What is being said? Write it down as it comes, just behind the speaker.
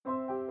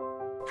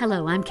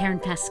Hello, I'm Karen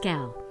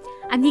Pascal.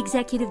 I'm the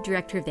Executive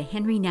Director of the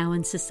Henri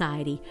Nouwen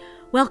Society.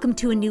 Welcome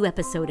to a new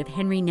episode of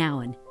Henri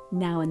Nouwen,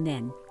 Now and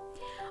Then.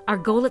 Our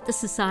goal at the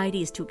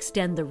Society is to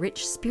extend the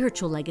rich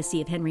spiritual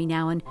legacy of Henri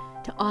Nouwen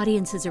to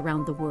audiences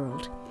around the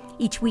world.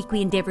 Each week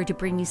we endeavor to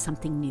bring you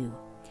something new.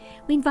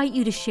 We invite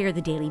you to share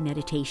the daily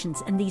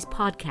meditations and these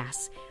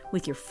podcasts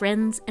with your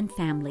friends and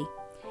family.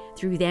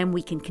 Through them,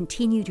 we can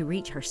continue to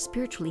reach our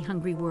spiritually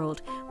hungry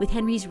world with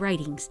Henri's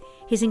writings,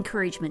 his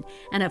encouragement,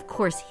 and of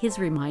course, his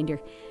reminder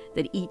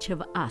that each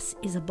of us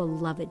is a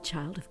beloved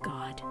child of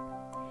God.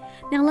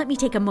 Now, let me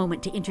take a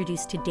moment to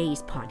introduce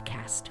today's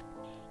podcast.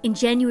 In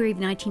January of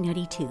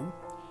 1992,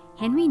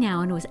 Henri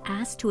Nouwen was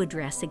asked to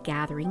address a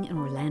gathering in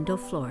Orlando,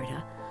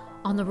 Florida,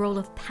 on the role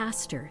of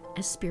pastor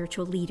as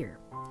spiritual leader.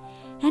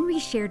 Henri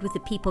shared with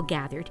the people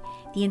gathered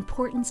the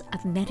importance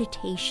of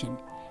meditation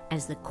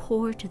as the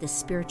core to the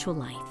spiritual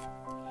life.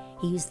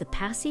 He used the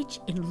passage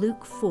in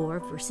Luke 4,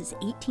 verses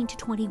 18 to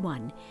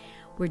 21,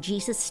 where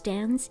Jesus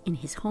stands in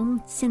his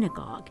home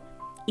synagogue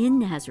in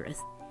Nazareth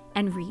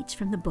and reads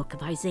from the book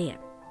of Isaiah.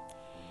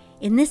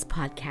 In this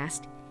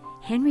podcast,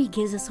 Henri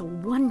gives us a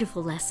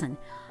wonderful lesson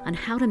on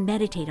how to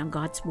meditate on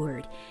God's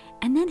Word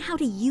and then how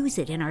to use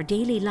it in our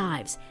daily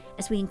lives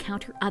as we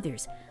encounter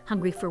others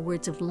hungry for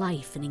words of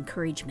life and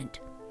encouragement.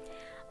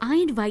 I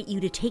invite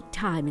you to take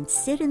time and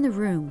sit in the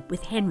room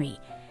with Henri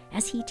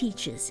as he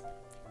teaches.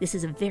 This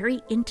is a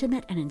very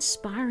intimate and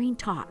inspiring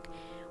talk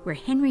where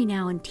Henri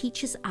Nouwen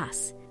teaches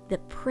us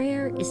that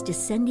prayer is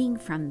descending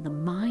from the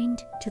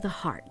mind to the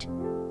heart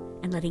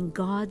and letting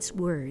God's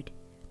Word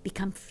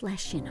become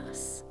flesh in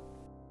us.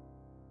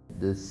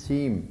 The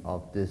theme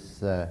of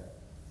this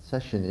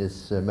session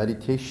is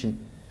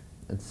meditation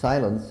and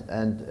silence,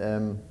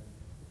 and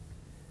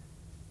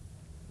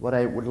what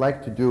I would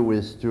like to do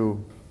is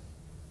to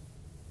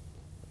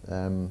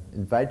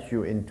invite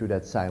you into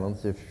that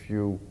silence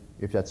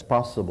if that's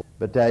possible.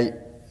 But I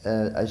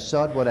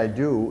thought what I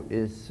do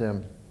is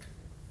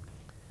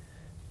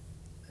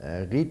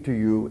read to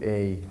you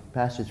a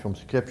passage from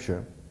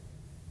Scripture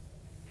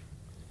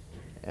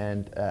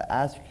and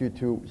ask you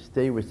to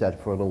stay with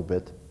that for a little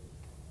bit,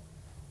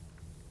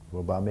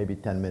 for about maybe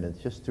 10 minutes,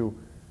 just to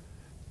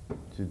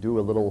do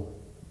a little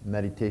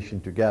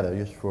meditation together,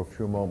 just for a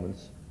few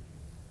moments.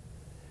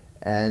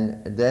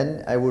 And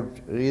then I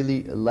would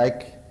really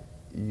like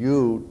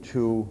you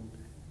to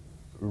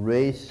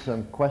raise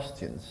some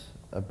questions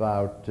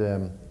about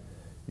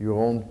your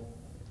own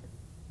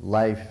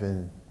life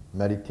in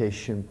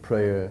meditation,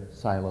 prayer,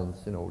 silence,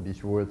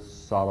 these words,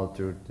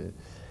 solitude,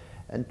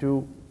 and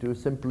to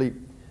simply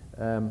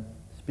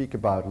speak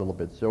about a little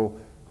bit. So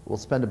we'll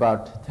spend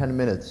about 10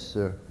 minutes,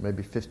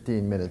 maybe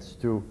 15 minutes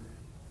to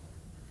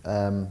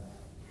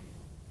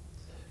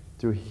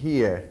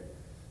hear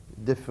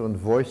different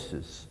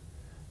voices,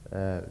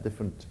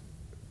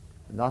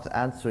 not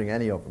answering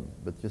any of them,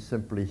 but just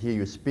simply hear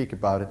you speak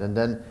about it, and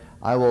then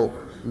I will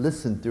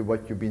listen to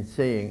what you've been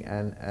saying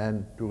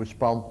and to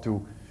respond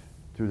to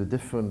the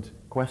different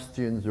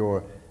questions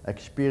or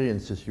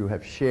experiences you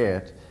have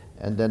shared,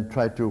 and then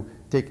try to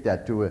take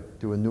that to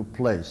a new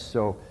place,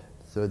 so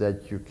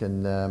that you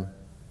can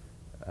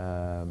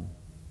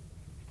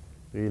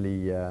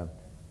really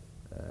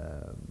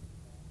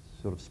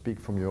sort of speak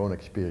from your own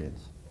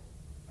experience.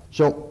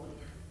 So,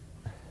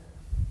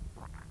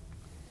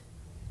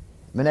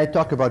 when I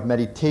talk about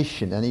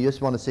meditation, and I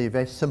just want to say a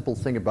very simple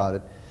thing about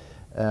it,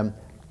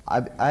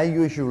 I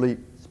usually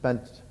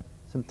spend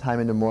some time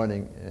in the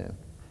morning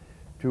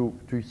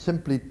to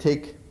simply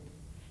take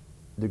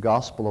the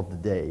gospel of the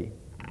day,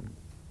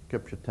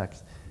 scripture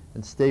text,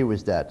 and stay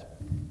with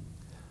that.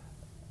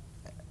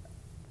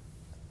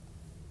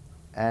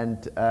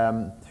 And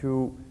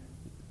to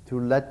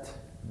let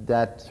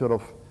that sort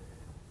of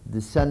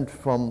descend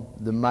from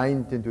the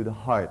mind into the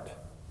heart.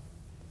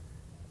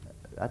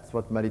 That's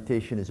what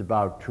meditation is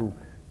about, to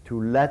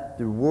let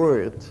the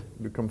Word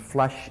become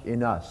flesh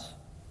in us.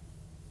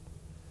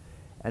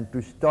 And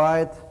to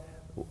start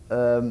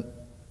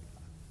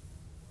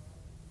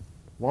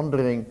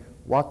wondering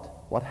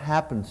what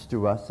happens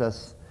to us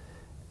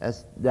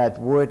as that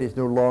Word is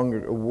no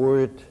longer a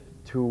word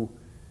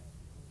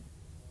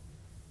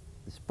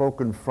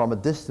spoken from a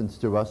distance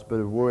to us, but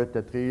a word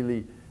that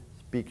really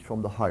speaks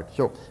from the heart.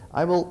 So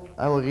I will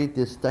read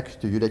this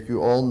text to you that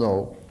you all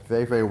know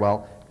very, very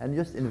well, and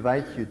just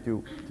invite you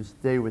to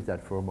stay with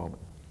that for a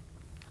moment.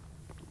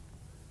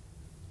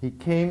 He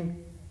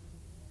came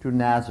to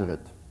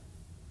Nazareth,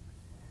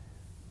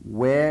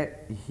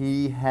 where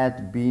he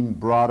had been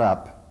brought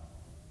up,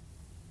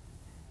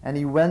 and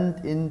he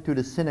went into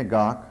the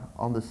synagogue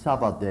on the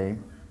Sabbath day,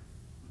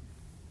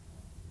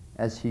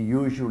 as he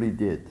usually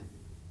did.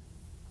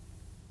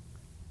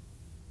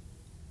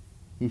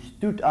 He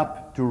stood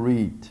up to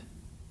read,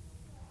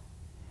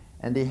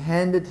 and they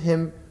handed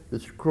him the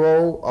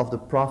scroll of the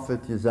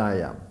prophet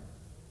Isaiah.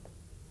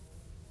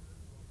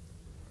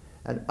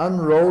 And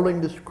unrolling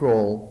the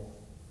scroll,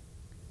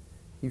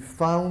 he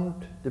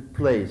found the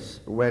place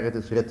where it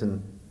is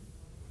written,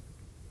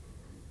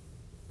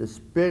 "The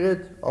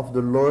Spirit of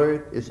the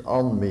Lord is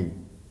on me,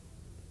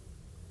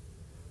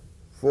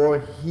 for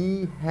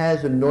he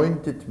has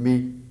anointed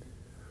me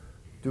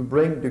to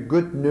bring the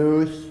good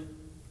news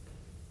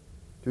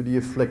to the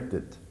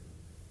afflicted.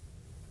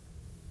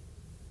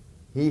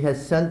 He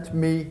has sent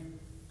me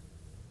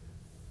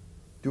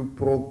to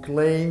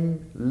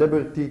proclaim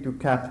liberty to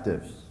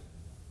captives,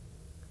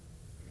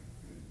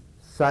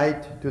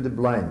 sight to the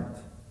blind,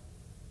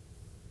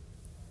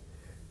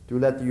 to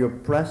let the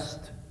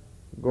oppressed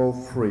go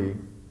free,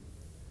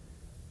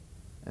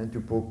 and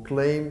to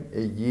proclaim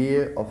a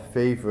year of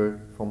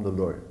favor from the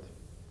Lord.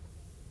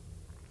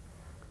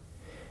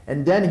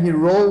 And then he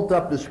rolled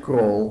up the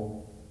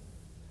scroll,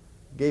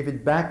 gave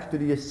it back to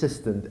the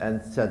assistant,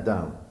 and sat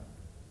down.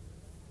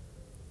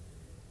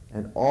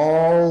 And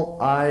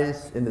all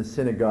eyes in the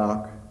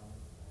synagogue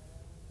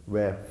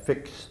were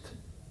fixed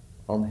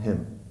on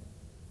him.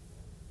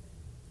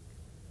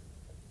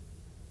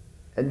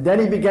 And then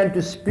he began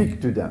to speak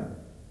to them.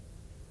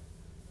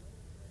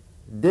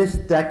 This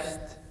text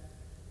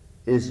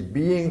is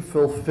being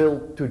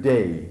fulfilled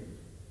today,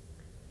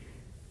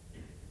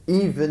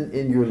 even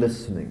in your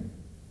listening.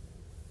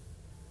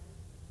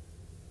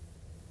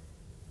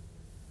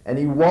 And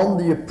he won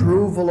the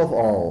approval of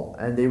all,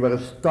 and they were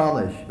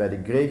astonished by the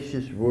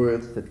gracious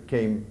words that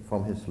came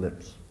from his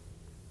lips.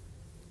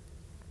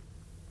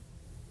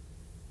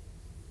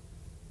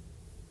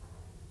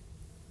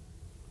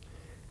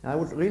 I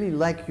would really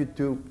like you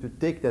to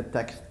take that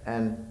text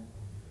and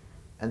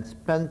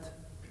spend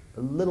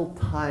a little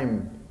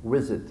time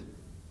with it.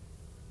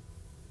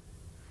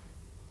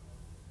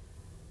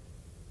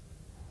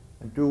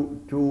 And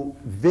to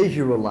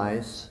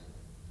visualize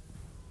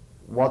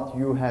what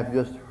you have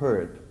just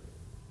heard.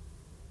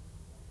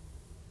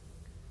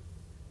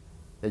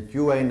 That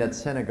you are in that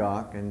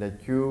synagogue and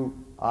that you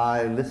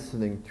are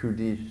listening to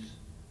these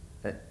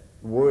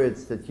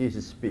words that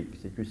Jesus speaks.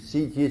 That you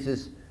see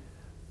Jesus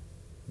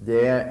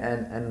there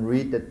and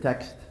read the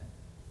text.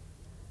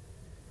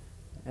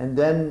 And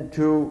then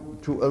to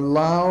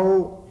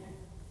allow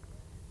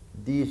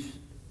these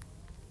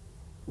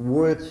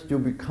words to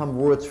become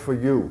words for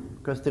you.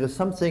 Because there is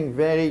something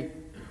very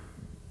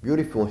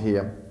beautiful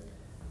here.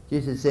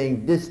 Jesus is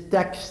saying this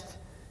text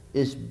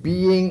is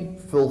being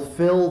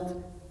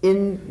fulfilled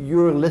in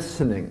your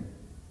listening.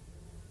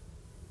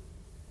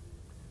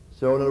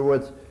 So in other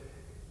words,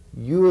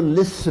 you're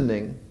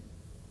listening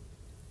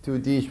to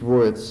these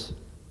words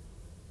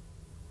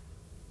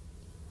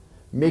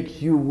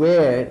makes you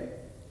aware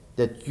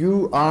that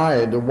you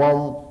are the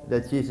one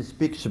that Jesus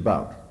speaks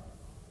about.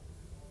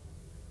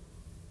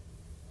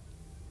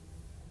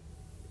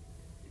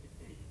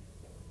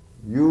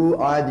 You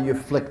are the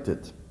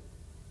afflicted.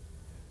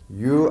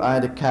 You are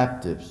the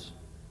captives.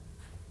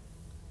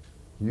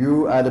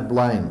 You are the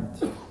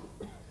blind.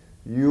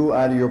 You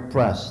are the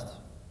oppressed.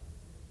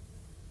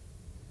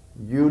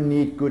 You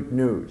need good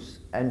news.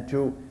 And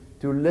to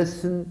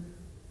listen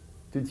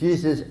to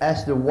Jesus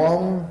as the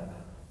one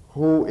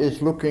who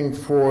is looking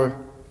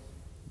for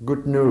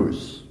good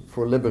news,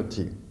 for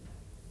liberty,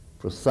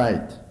 for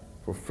sight,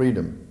 for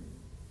freedom.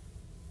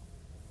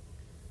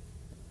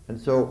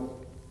 And so,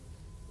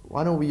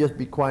 why don't we just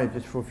be quiet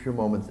just for a few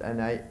moments, and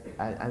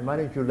why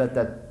don't you let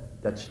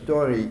that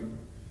story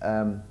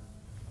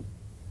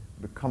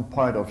become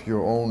part of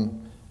your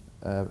own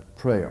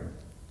prayer.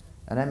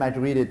 And I might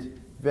read it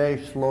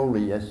very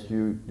slowly as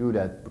you do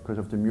that because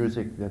of the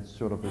music that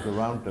sort of is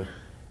around us.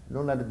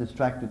 Don't let it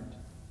distract it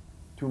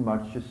too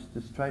much,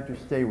 just try to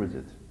stay with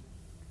it,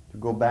 to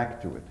go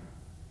back to it.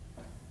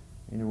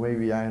 In the way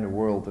we are in the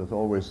world, there's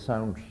always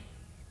sounds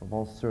of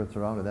all sorts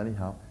around it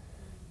anyhow,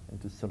 and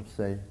to sort of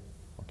say,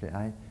 okay,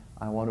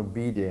 I want to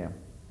be there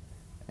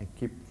and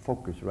keep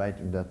focus right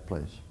in that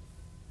place.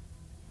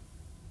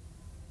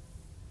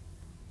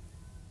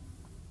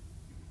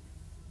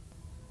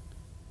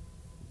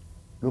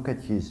 Look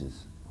at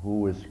Jesus,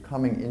 who is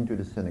coming into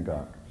the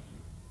synagogue.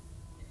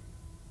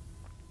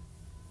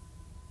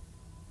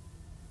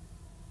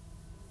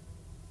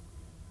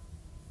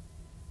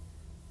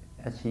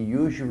 As he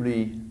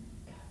usually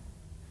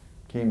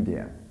came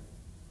there.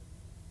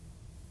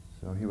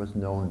 So he was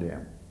known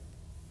there.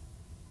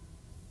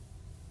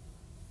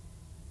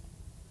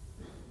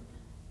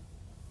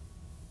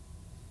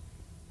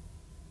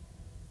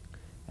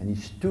 And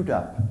he stood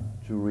up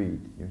to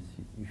read.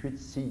 You should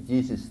see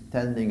Jesus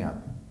standing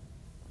up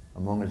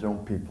among his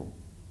own people.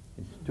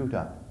 He stood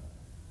up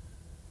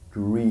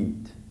to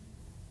read.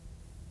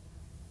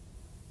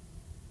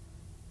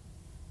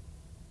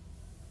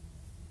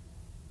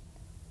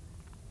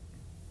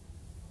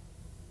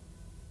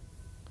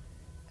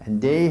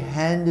 And they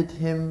handed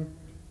him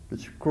the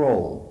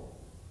scroll.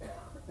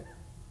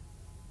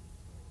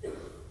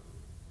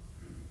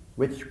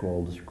 Which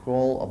scroll? The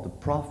scroll of the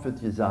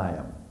prophet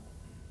Isaiah.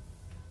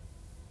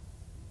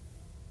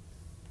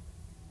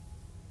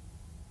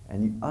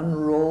 And he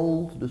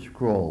unrolled the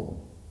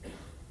scroll,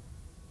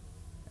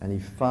 and he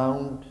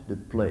found the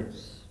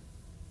place.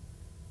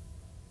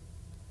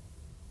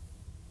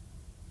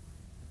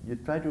 You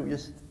try to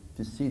just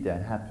to see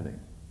that happening,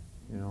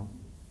 you know.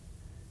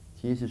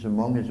 Jesus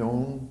among his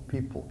own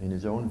people, in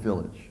his own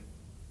village.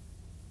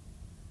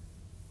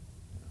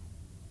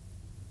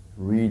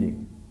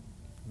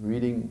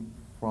 reading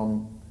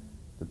from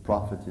the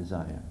prophet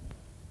Isaiah.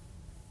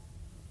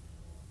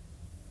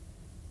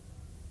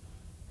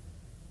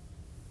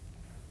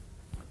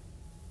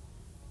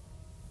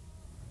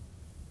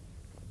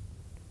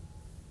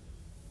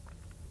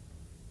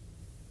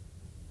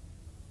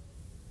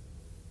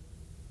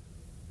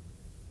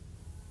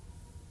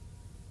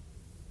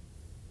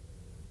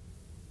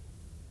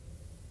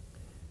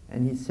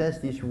 And he says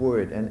these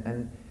words,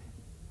 and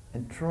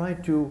try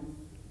to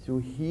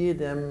hear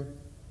them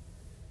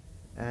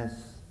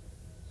as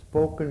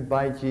spoken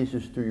by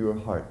Jesus to your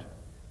heart.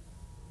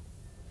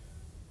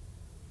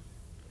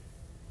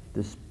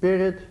 The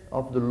Spirit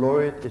of the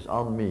Lord is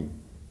on me.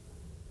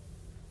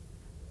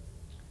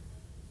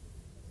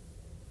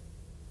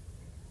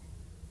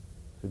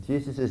 So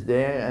Jesus is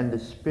there and the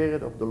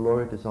Spirit of the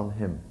Lord is on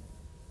him.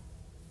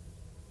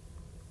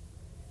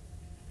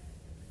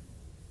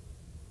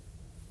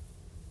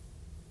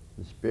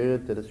 The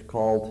Spirit that has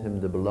called him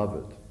the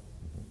Beloved.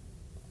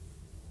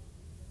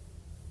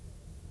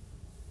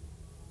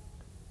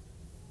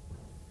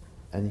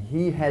 And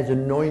he has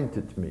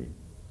anointed me.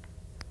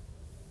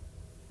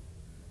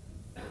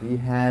 He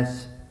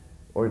has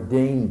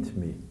ordained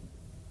me.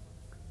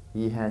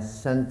 He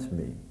has sent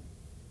me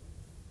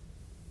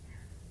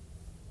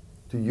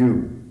to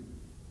you,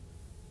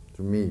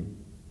 to me,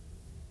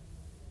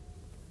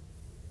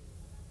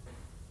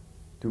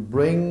 to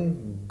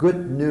bring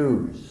good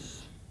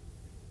news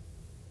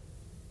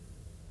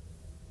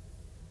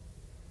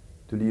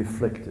to the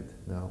afflicted.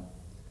 Now,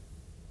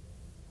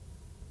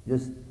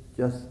 just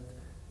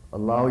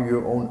allow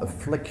your own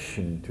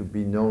affliction to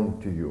be known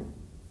to you.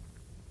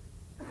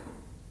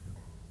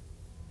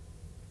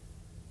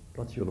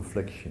 What's your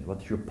affliction?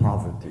 What's your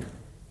poverty?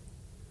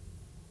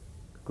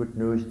 Good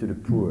news to the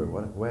poor.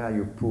 Where are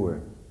you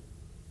poor?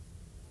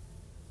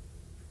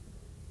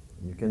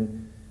 You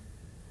can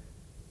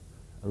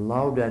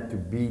allow that to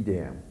be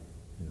there,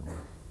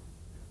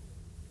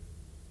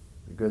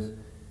 because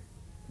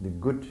the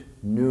good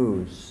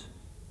news,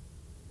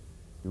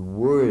 the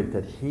word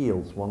that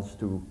heals, wants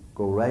to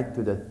go right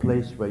to that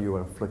place where you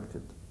are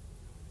afflicted.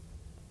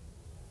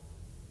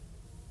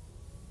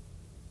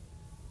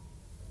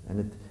 And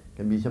it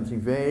can be something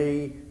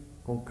very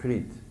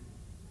concrete.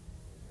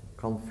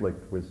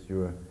 Conflict with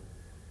your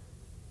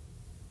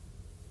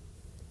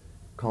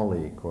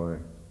colleague,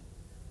 or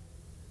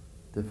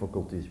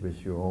difficulties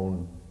with your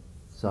own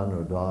son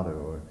or daughter,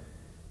 or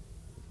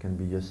it can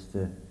be just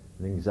an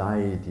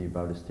anxiety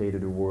about the state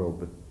of the world,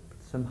 but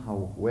somehow,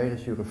 where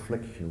is your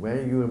affliction? Where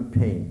are you in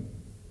pain?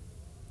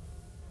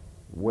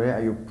 Where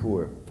are you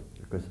poor?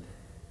 Because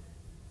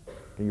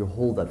can you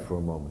hold that for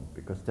a moment?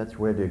 Because that's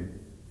where the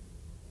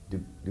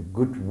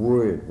good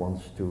word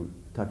wants to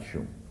touch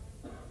you,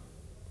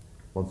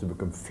 wants to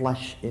become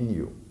flesh in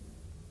you.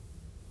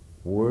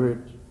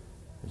 Word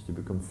has to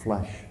become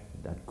flesh.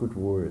 That good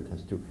word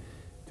has to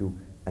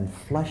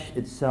enflesh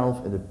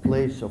itself in the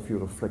place of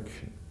your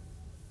affliction.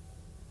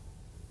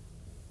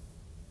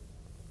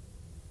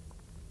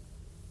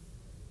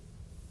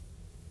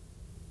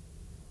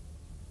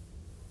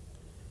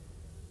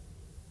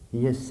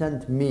 He has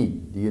sent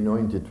me, the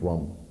Anointed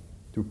One,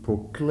 to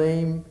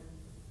proclaim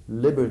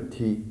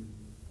liberty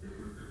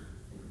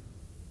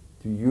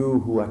to you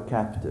who are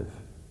captive.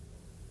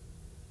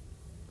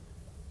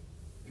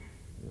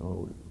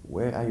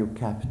 Where are you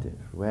captive?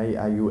 Where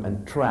are you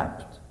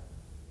entrapped?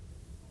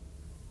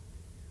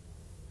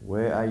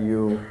 Where are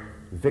you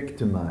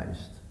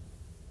victimized?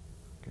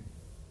 Okay.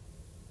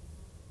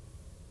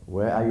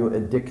 Where are you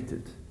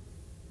addicted?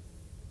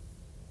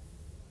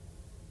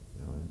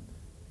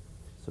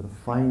 Sort of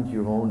find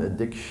your own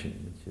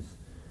addiction, which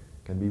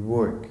can be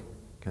work,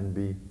 can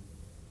be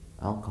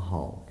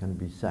alcohol, can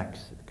be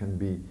sex, it can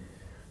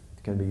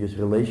be just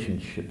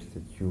relationships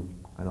that you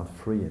are not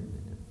free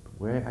in.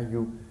 Where are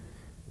you?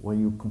 Were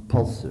you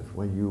compulsive?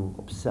 Were you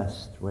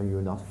obsessed? Were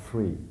you not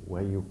free?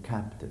 Were you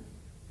captive?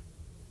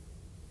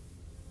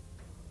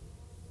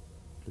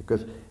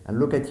 And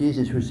look at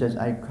Jesus, who says,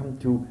 I come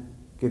to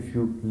give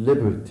you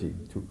liberty,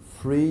 to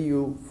free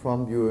you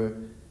from your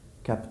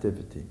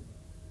captivity.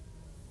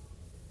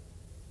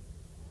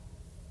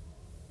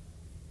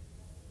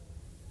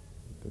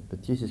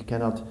 But Jesus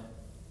cannot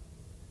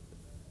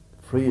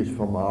free us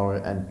from our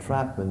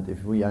entrapment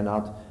if we are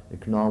not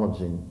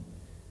acknowledging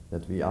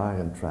that we are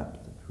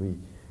entrapped.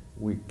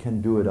 We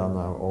can do it on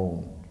our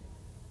own.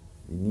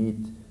 We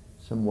need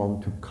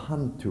someone to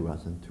come to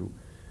us and to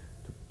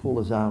pull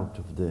us out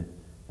of the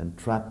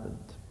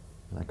entrapment,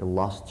 like a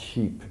lost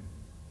sheep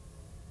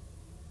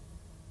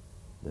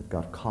that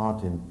got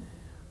caught in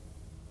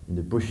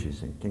the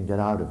bushes and can get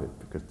out of it,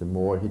 because the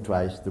more he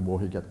tries, the more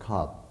he gets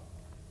caught.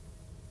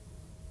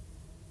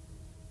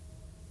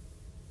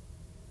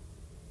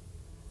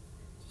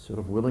 Sort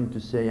of willing to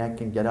say, I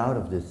can get out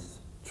of this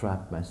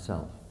trap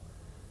myself.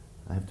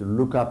 I have to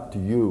look up to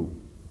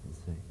you and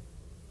say,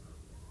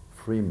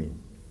 free me.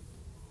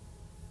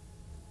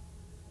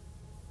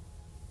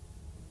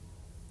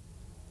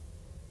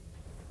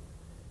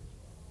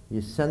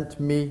 He sent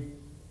me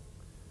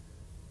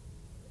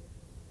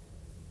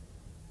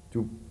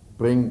to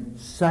bring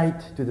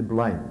sight to the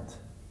blind.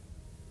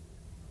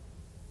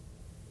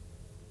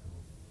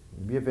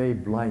 We are very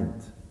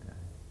blind.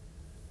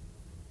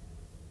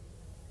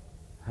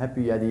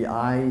 Happy are the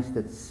eyes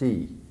that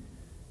see,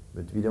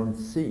 but we don't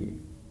see.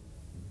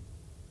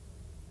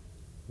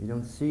 We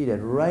don't see that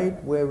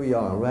right where we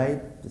are,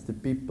 right as the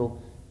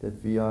people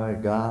that we are,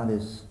 God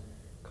is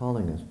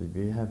calling us, but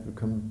we have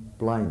become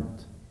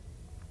blind.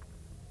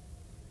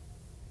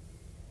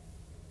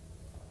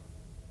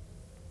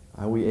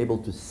 Are we able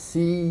to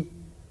see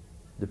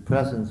the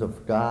presence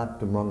of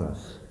God among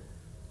us?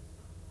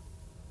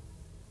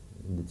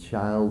 In the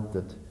child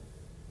that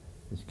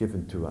is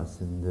given to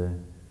us, in the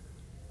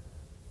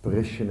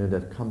parishioner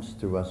that comes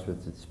to us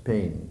with its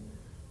pain.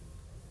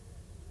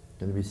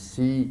 Can we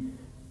see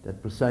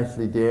that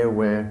precisely there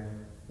where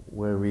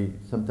we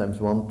sometimes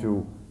want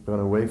to run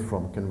away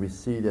from, can we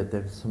see that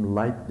there's some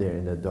light there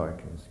in the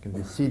darkness? Can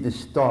we see the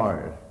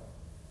star?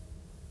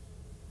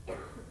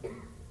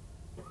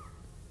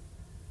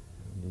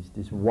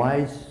 These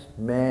wise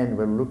men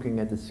were looking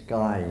at the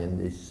sky and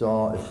they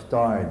saw a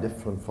star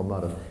different from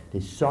others. They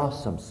saw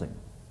something.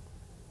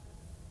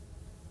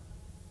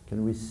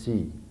 Can we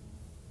see?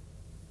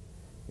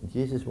 And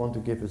Jesus wants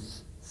to give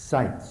us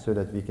sight so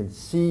that we can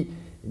see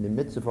in the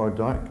midst of our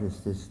darkness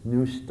this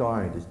new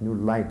star, this new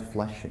light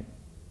flashing.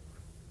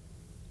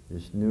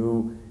 This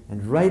new,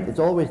 and right, it's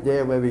always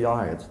there where we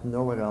are. It's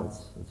nowhere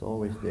else. It's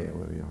always there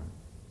where we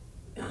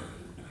are.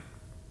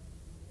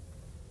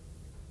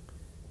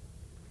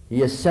 He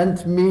has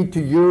sent me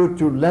to you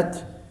to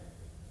let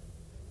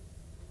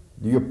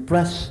the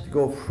oppressed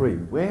go free.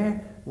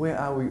 Where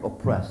are we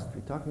oppressed?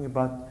 We're talking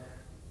about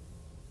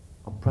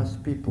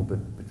oppressed people, but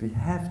we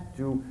have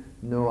to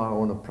know our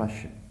own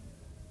oppression.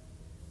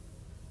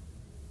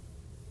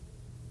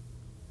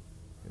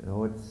 You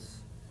know,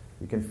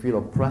 we can feel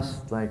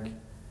oppressed like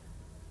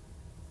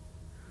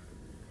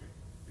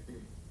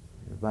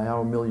by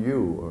our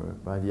milieu or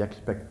by the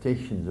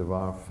expectations of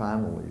our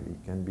family. We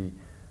can be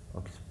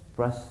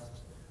oppressed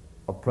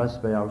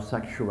by our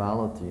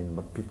sexuality and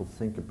what people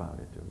think about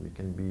it. Or we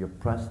can be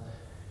oppressed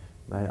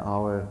by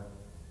our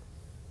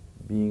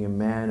being a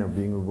man or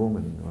being a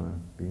woman or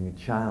being a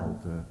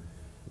child.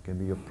 We can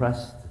be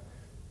oppressed.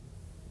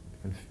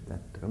 There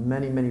are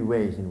many, many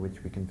ways in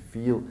which we can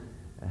feel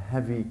a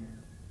heavy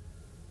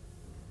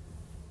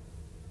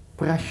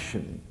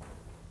oppression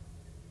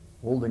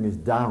holding us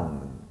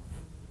down.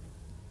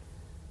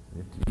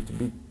 You have to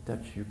be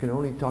touched. You can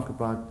only talk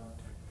about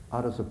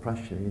others'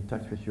 oppression in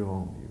touch with your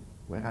own.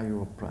 Where are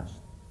you oppressed?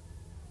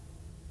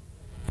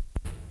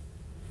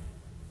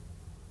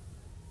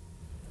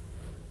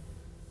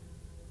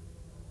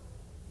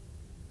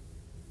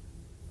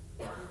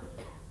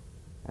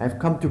 I've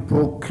come to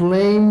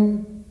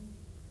proclaim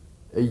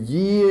a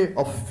year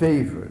of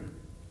favor.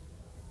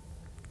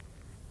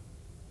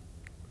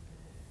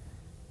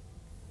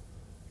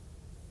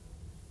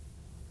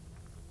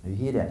 You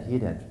hear that?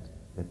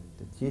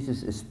 That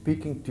Jesus is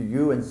speaking to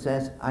you and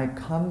says, I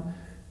come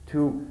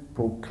to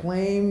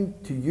proclaim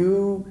to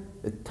you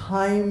a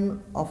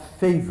time of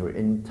favor,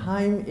 a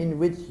time in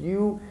which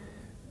you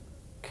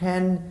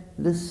can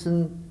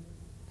listen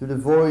to the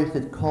voice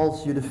that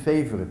calls you the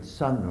favorite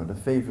son or the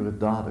favorite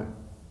daughter.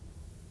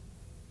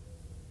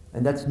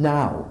 And that's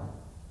now.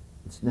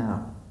 It's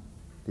now.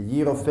 The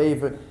year of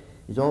favor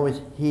is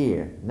always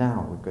here,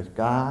 now, because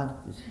God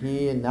is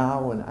here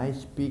now and I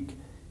speak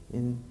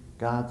in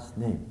God's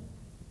name.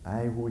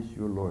 I who is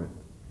your Lord.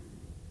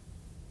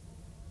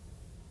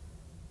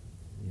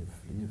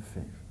 Year of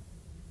favor.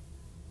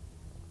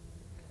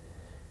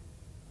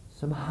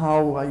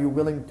 Somehow are you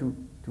willing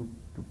to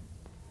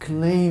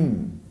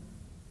claim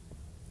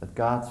that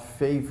God's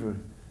favor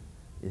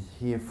is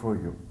here for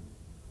you?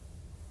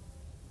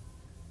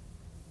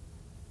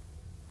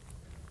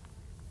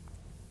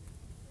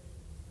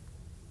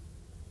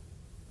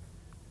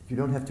 You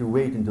don't have to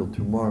wait until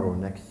tomorrow,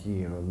 next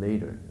year, or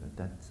later.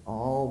 That's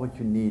all what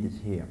you need is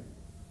here.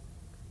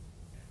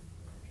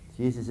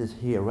 Jesus is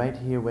here, right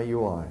here where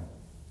you are.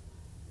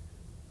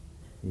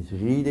 He's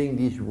reading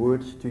these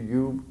words to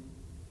you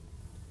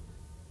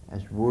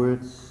as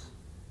words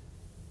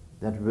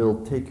that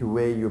will take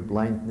away your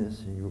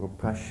blindness and your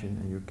oppression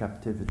and your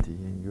captivity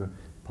and your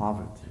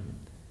poverty.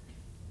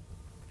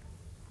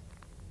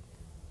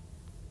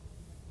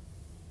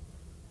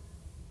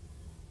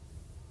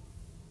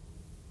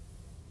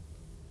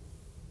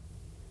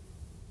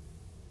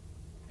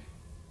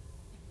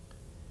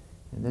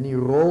 And then he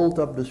rolled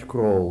up the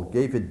scroll,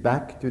 gave it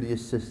back to the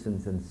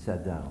assistant and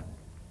sat down.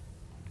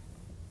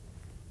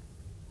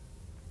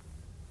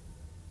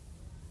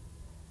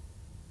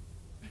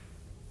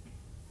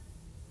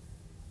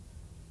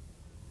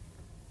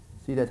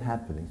 See that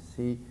happening.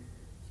 See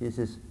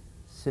Jesus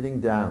sitting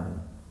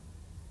down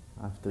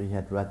after he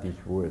had read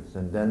these words,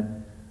 and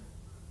then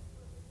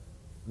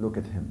look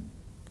at him.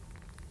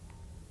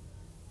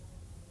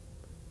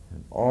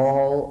 And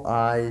all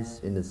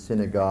eyes in the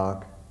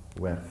synagogue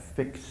were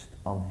fixed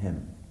on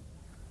him.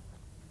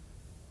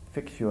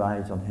 Fix your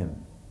eyes on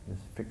him.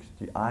 Just fix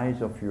the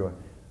eyes of your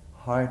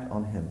heart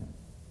on him.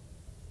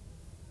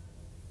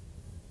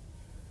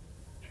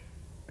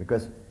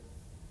 Because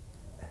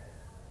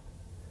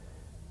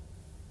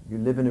you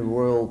live in a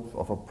world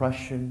of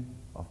oppression,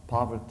 of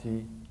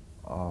poverty,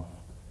 of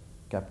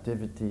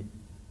captivity,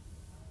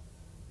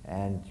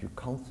 and you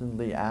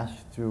constantly ask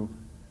to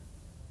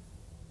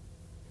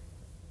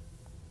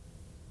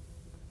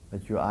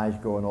let your eyes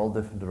go in all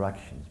different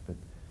directions, but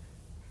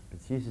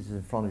Jesus is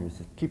in front of you. He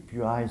says, keep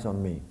your eyes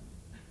on me.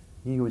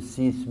 He who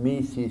sees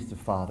me sees the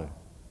Father.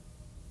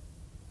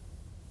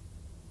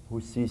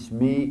 Who sees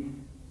me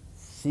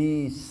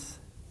sees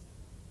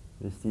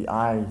with the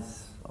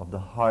eyes of the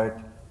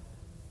heart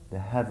the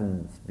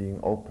heavens being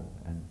open,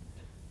 and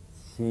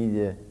see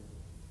the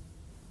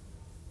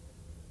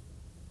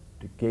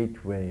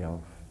gateway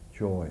of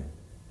joy.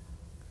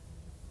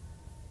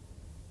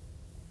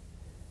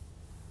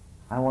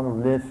 I want to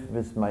live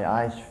with my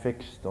eyes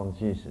fixed on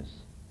Jesus.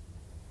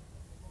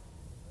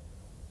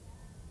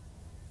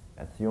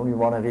 That's the only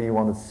one I really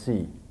want to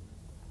see.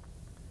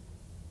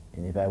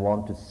 And if I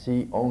want to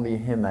see only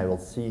Him, I will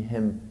see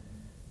Him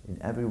in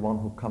everyone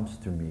who comes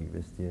to me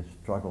with their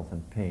struggles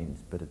and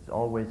pains. But it's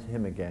always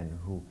Him again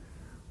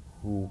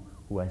who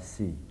I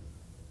see.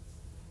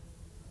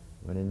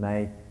 When in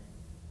my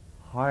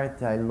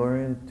heart I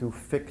learn to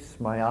fix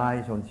my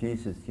eyes on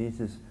Jesus,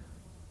 Jesus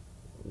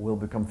will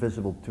become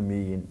visible to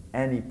me in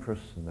any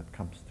person that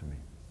comes to me.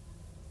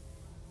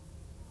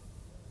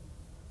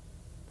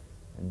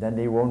 And then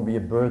they won't be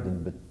a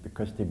burden, but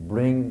because they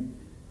bring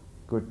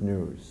good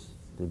news.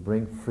 They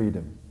bring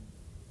freedom.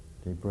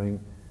 They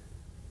bring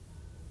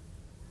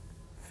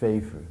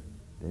favor.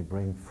 They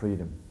bring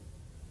freedom.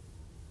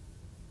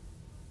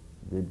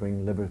 They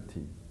bring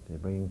liberty. They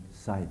bring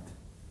sight.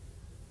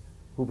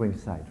 Who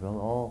brings sight? Well,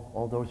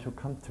 all those who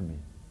come to me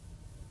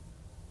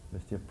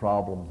with their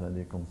problems and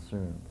their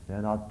concerns.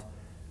 They're not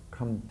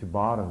come to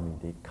bother me.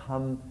 They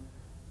come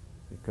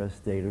because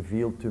they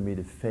reveal to me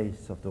the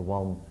face of the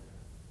one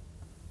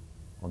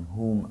on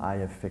whom I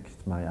have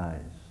fixed my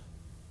eyes.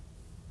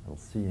 I'll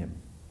see Him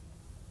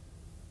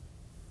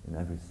in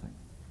everything.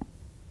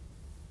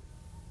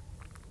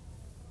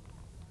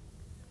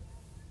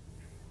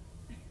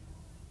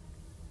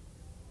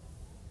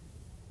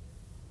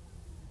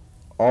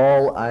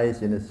 All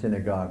eyes in the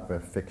synagogue were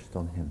fixed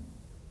on Him.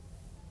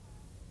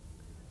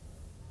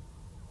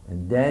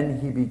 And then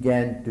He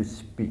began to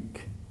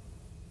speak.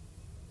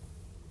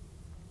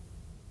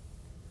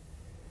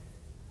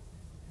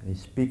 And He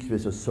speaks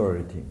with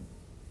authority.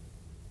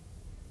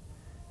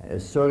 An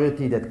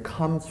authority that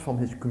comes from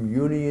His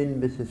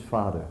communion with His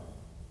Father,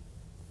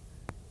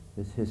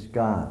 with His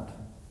God,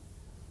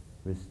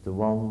 with the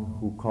one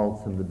who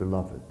calls Him the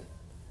Beloved.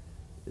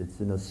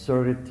 It's an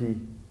authority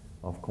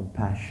of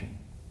compassion.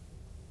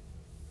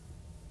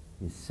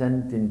 He's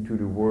sent into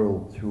the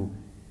world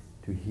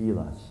to heal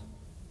us.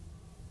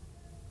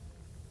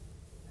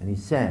 And He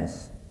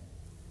says,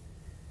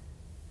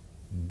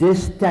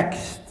 this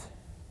text,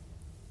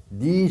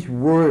 these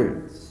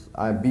words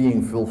are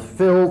being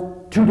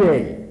fulfilled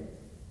today,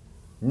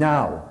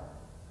 now,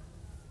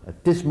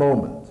 at this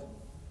moment,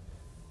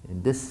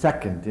 in this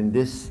second, in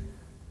this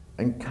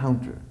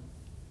encounter.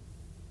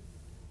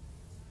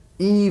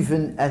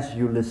 Even as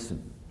you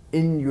listen,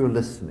 in your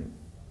listening.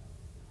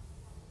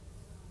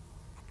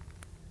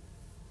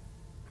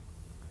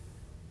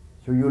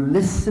 So your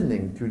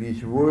listening to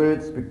these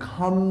words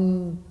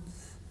becomes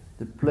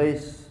the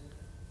place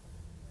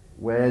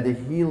where the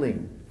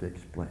healing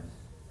takes place.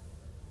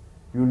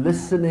 Your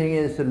listening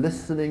is a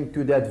listening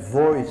to that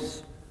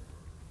voice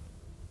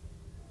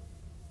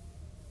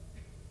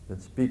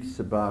that speaks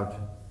about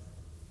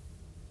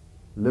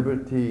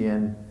liberty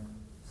and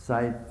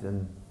sight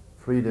and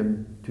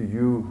freedom to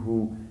you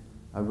who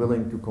are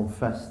willing to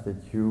confess that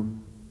you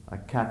are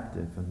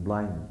captive and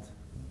blind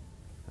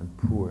and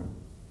poor.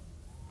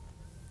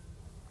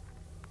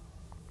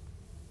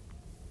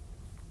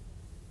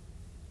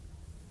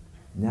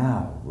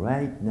 Now,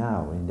 right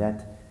now,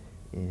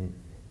 in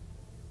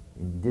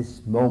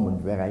this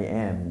moment where I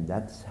am,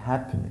 that's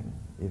happening.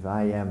 If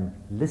I am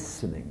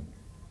listening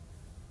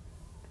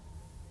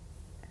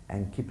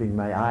and keeping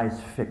my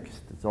eyes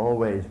fixed, it's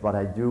always what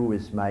I do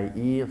with my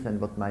ears and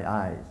with my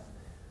eyes.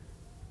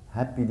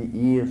 Happy the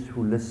ears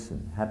who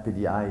listen, happy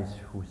the eyes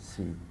who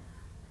see.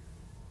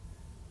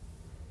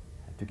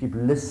 To keep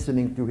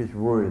listening to His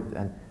word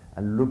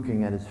and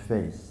looking at His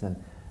face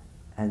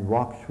and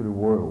walk through the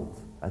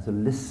world as a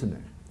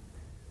listener,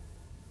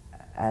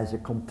 as a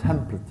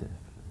contemplative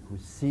who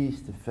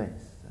sees the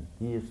face and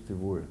hears the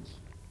words.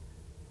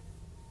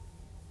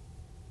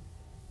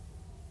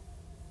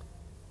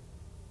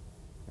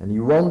 And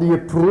He won the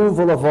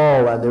approval of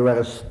all, and they were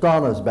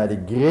astonished by the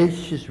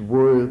gracious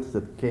words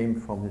that came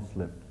from His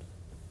lips.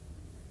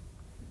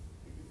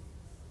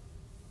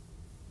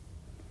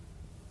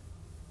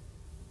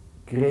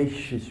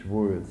 Gracious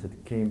words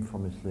that came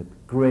from His lips.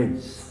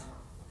 Grace,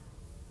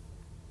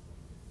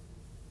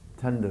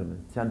 tenderness,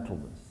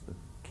 gentleness that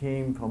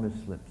came from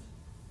His lips.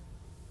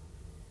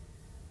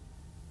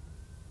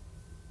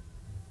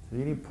 It's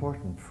really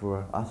important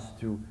for us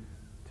to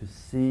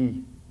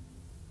see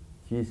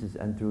Jesus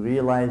and to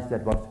realize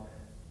that what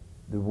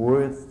the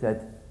words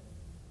that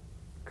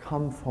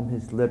come from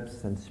his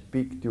lips and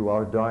speak to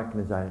our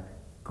darkness are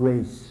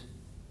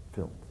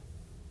grace-filled,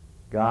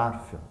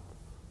 God-filled,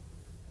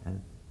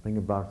 and bring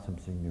about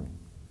something new.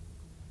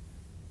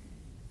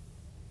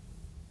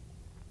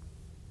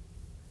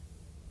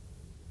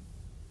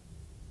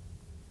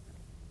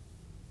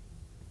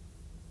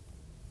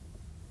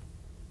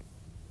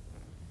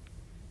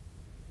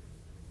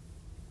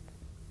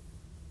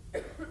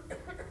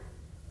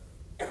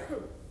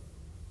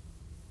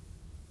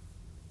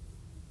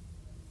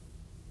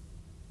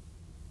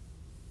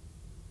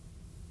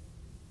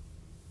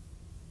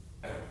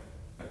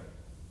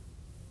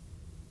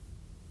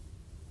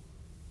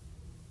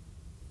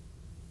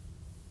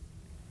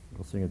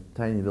 I'll sing a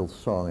tiny little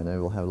song and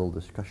then we'll have a little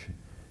discussion.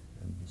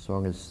 And the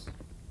song is,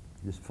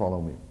 just follow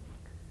me.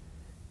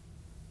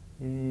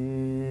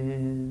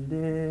 In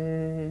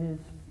this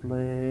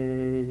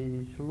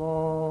place,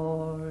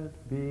 Lord,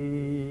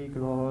 be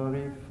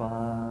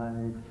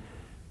glorified,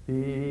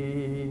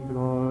 be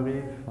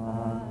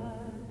glorified.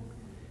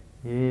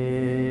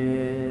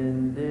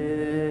 In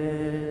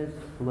this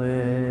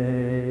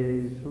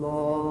place,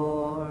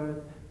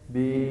 Lord,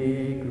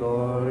 be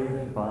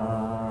glorified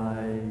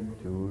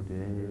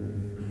today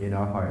in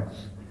our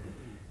hearts.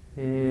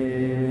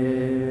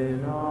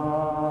 In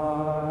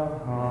our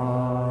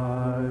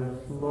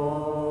hearts,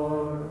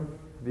 Lord,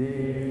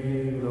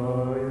 be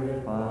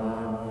glorified,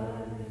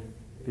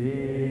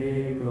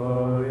 be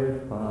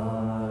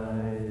glorified.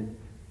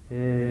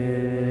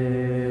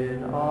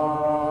 In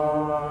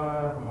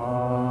our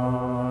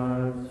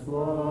hearts,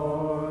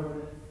 Lord,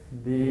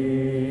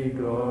 be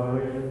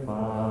glorified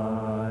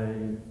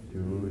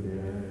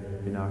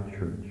today in our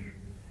church.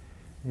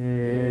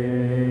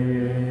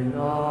 In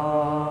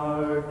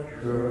our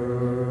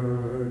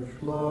church,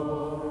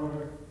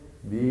 Lord,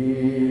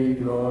 be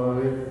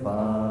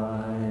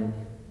glorified,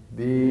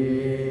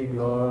 be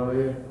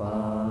glorified.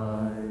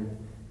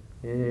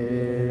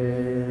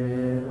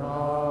 In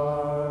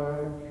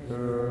our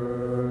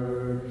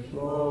church,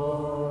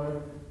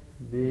 Lord,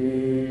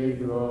 be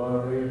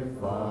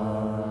glorified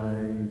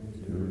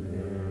today.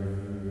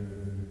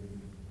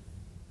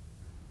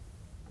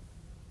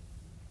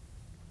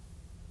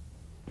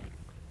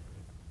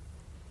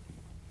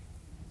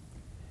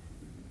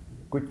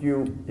 Could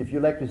you, if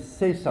you'd like to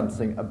say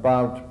something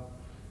about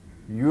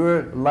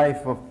your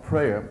life of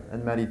prayer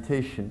and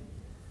meditation,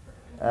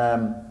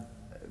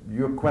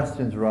 your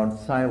questions around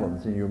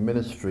silence in your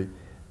ministry,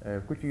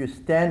 could you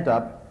stand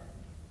up,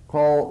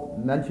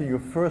 mention your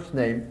first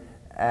name,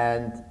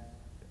 and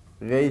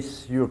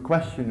raise your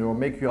question or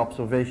make your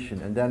observation,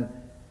 and then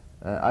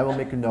I will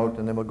make a note,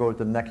 and then we'll go to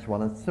the next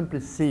one and simply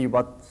see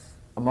what's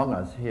among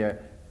us here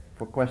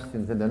for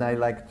questions, and then I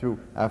like to,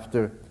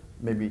 after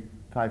maybe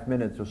 5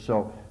 minutes or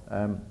so,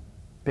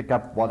 pick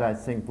up what I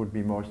think would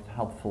be most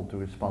helpful to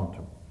respond to.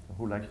 So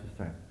who likes to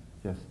start?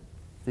 Yes,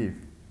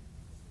 Steve.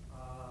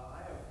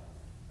 I have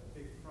a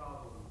big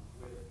problem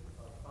with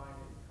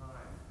finding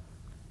time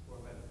for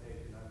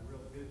meditation. I'm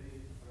real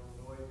busy, real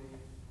noisy,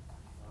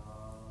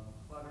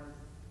 cluttered,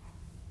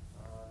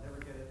 never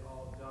get it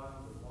all done,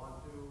 but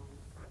want to.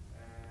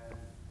 And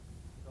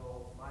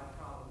so my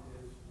problem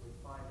is with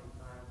finding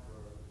time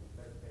for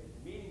meditation,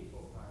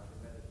 meaningful time for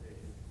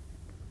meditation.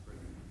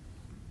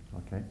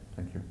 Okay,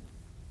 thank you.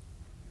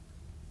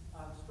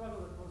 The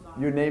struggle that goes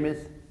on. Your name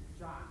is?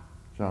 John.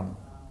 John.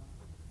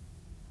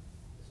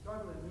 The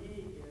struggle in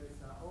me is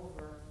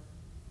over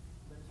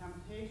the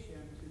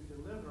temptation to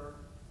deliver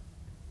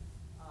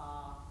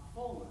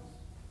fullness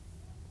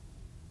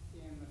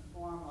in the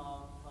form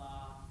of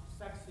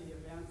sexy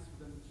events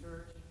within the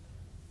church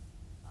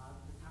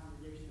the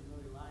congregation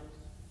really likes.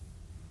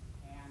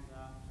 And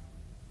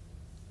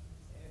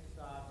it's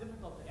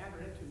difficult to enter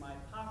into my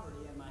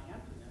poverty and my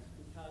emptiness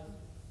because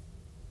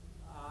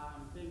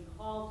I'm being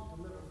called to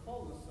deliver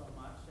fullness so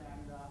much,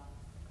 and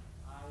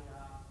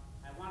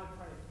I want to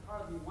try to,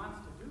 part of me wants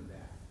to do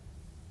that,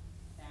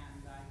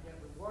 and I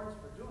get rewards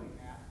for doing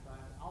that,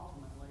 but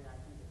ultimately I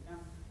think it's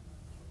empty.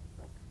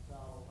 So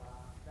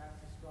that's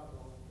the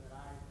struggle that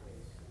I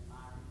face in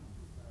my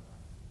prayer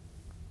life.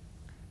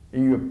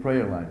 In your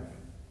prayer life,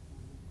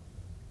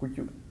 could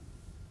you,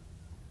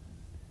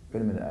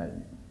 wait a minute,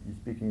 you're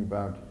speaking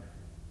about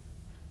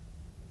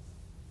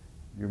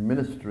your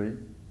ministry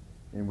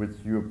in which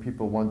your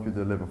people want you to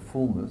deliver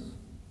fullness,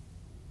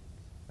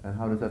 and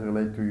how does that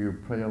relate to your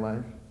prayer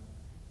life?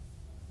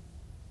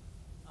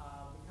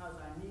 Because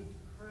I need to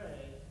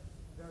pray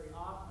very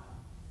often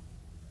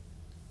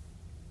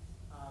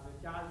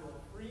that God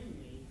will free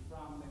me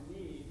from the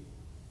need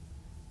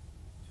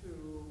to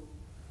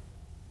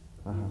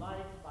be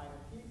liked by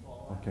the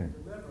people Okay. and to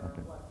deliver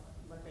Okay.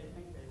 what they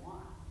think they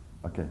want.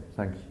 Okay,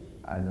 thanks.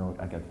 I know,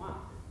 I get it. Want.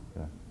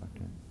 Yeah,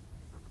 okay.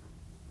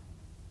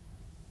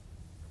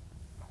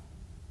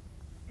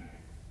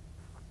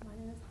 My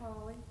name is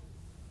Holly.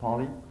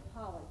 Polly?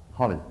 Holly.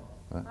 Holly.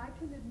 I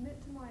can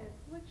admit to my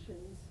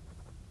afflictions,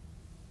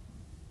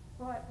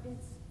 but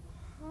it's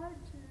hard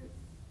to,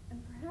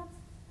 and perhaps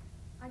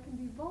I can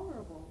be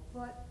vulnerable,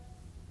 but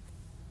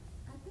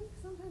I think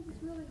sometimes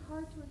it's really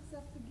hard to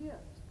accept the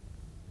gift,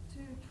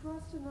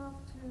 trust enough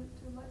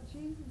to let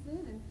Jesus in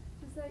and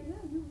to say,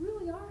 yeah, you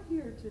really are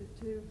here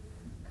to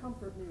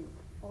comfort me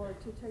or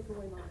to take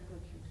away my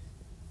afflictions.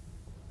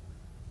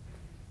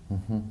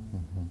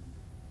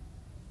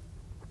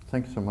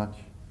 Thanks so much.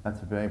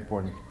 That's a very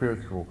important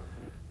spiritual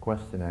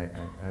question. I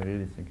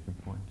really think it's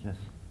important. Yes.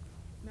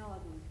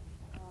 Melody,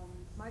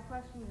 my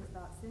question is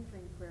about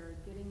centering prayer,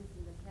 getting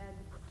from the head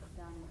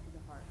down into the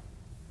heart,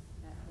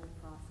 that whole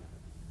process.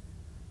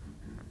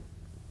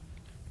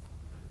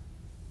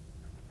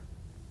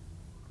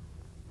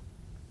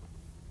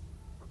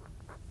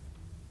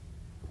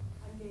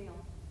 I'm Gail.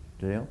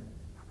 Gail?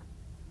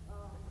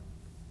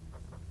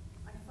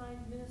 I find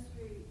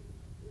ministry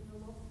in the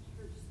local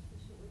church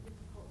sufficiently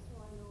difficult, so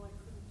I know I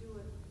couldn't do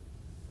it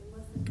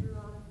unless I grew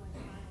out of my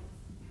silence.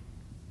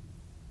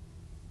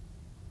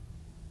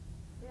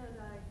 And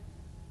I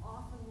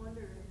often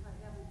wonder if I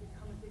haven't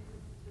become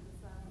addicted to the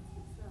silence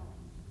itself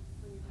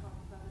when you talk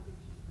about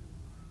addiction.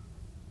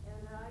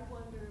 And I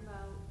wonder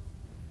about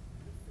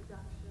the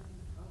seduction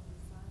of the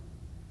silence.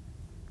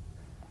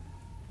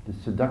 The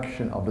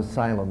seduction of the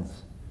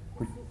silence.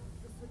 The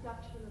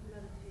seduction of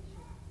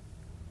meditation.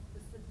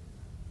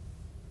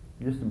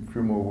 Just a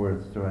few more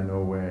words so I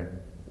know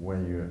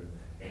where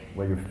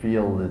you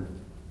feel that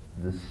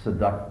the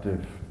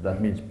seductive,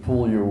 that means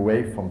pull you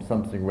away from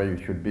something where you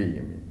should be.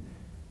 I mean.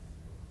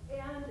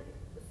 And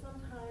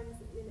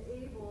sometimes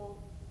enable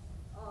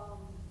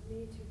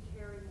me to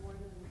carry more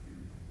than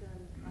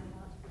I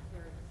want to be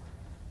carrying.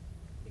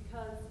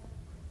 Because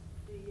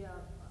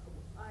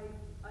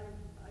I'm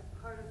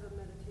part of a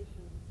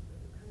meditation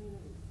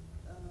community,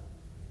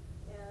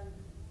 and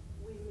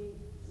we meet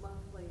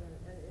monthly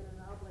in an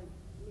oblate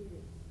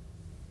meeting.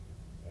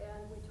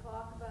 And we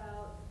talk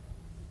about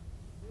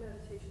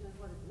meditation and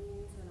what it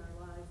means in our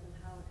lives and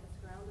how it has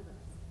grounded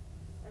us.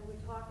 And we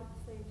talk at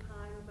the same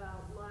time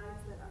about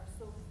lives that are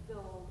so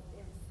filled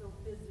and so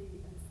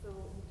busy and so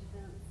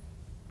intense.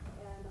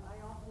 And I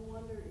often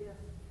wonder if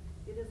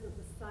it isn't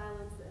the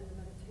silence and the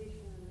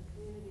meditation in the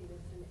community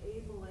that's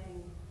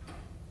enabling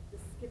the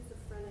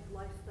schizophrenic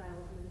lifestyle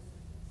of ministry.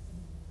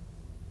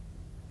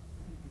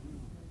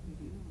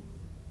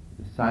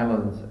 The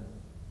silence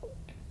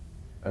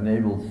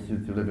enables you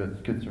to live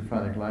a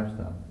schizophrenic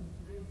lifestyle.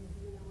 You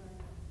know what I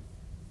mean?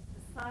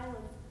 The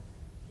silence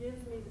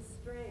gives me the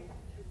strength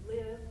to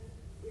live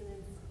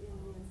in the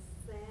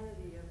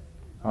insanity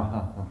of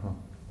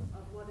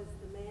what is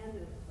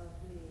demanded of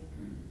me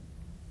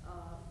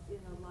in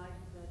a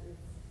life that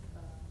is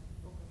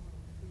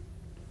overwhelming.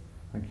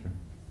 Thank you.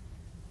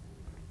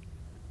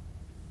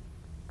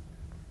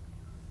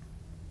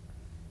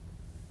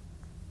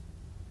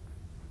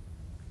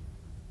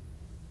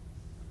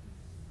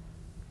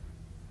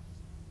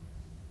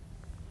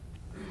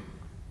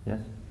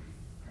 Yes?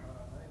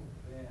 My name's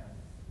Van.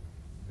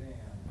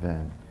 Van.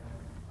 And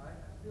I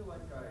feel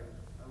like I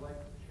like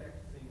to check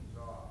things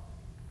off.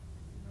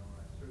 You know,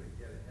 I sort of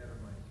get ahead of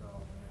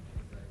myself, and I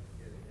think I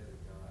get ahead of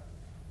God.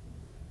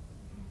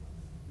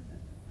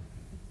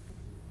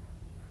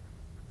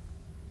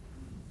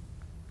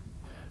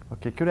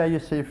 Okay, could I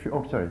just say a few,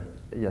 oh sorry,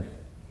 yes.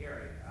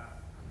 Gary,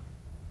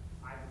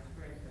 I've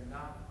experienced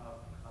enough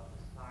of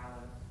the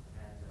silence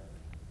and the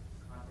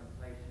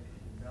contemplation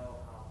to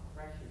know how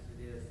precious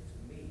it is to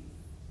me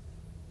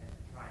and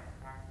to try and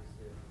practice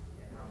it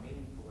and how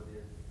meaningful it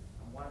is.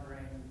 I'm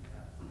wondering,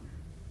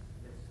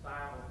 the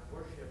style of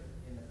worship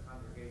in the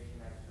congregation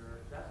I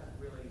serve doesn't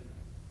really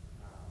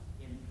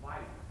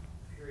invite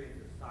periods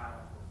of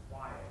silence or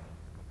quiet,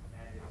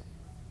 and it's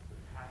the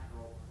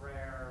pastoral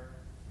prayer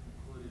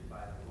included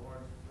by the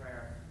Lord's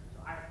Prayer.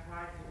 So I've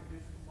tried to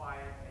introduce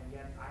quiet, and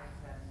yet I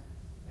sense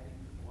many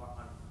people are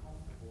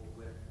uncomfortable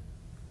with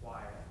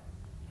quiet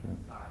and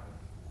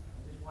silence. I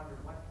just wonder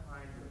what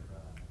kind of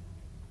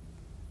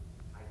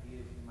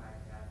ideas you might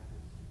have to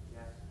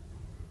suggest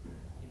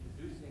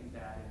introducing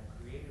that in a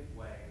creative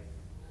way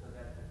so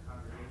that the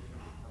congregation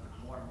becomes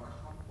more and more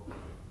comfortable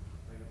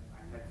with it.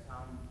 I've had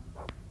some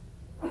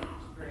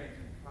experience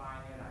in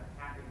trying it. I'm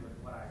happy with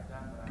what I've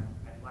done, but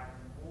I'd like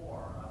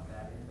more of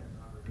that in the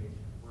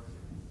congregation worship.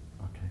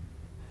 Okay.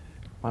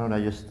 Why don't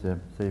I just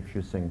say a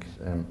few things,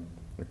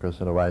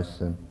 because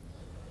otherwise I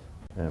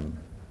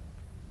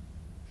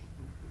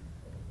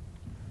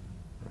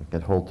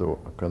can't hold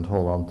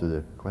on to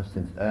the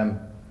questions.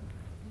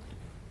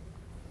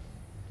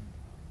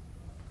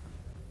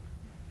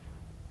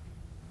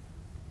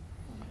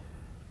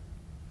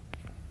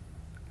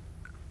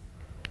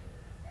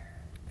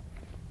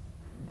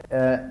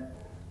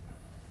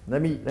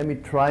 Let me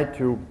try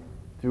to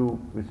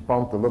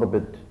respond a little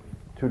bit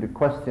to the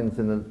questions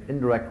in an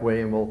indirect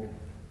way, and we'll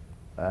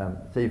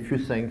say a few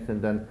things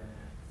and then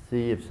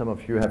see if some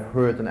of you have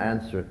heard an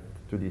answer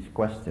to these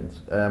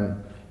questions.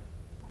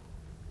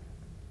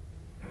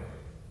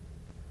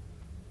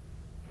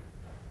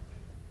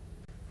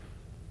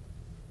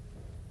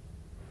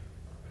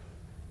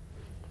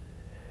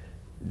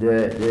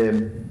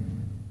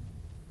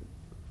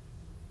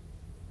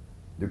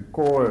 The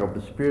core of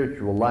the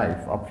spiritual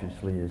life,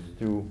 obviously, is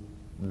to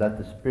let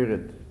the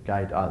Spirit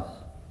guide us.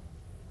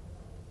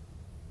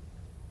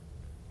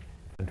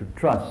 and to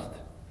trust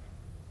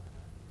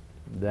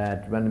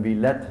that when we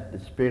let the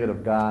Spirit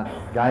of God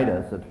guide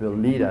us, it will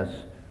lead us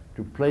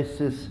to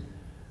places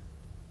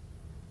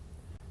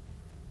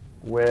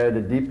where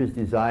the deepest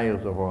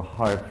desires of our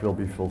heart will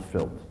be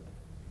fulfilled.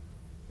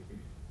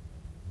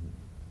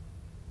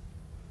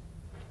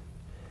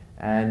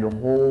 And the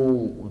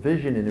whole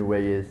vision, in a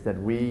way, is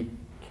that we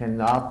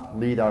cannot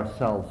lead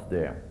ourselves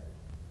there.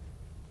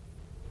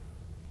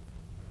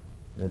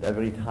 That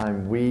every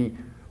time we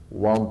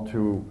want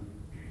to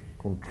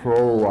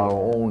control our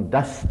own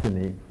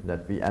destiny,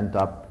 that we end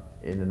up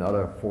in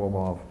another form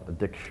of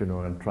addiction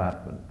or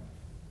entrapment.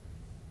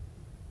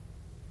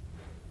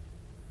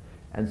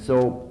 And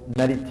so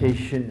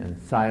meditation and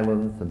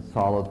silence and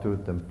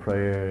solitude and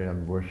prayer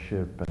and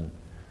worship and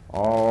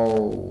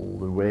all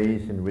the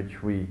ways in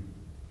which we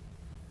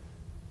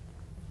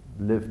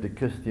live the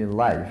Christian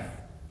life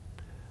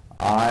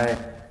are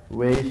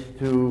ways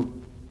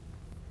to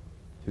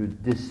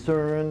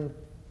discern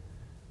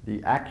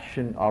the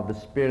action of the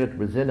Spirit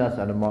within us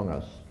and among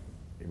us.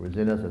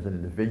 Within us as an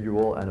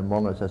individual and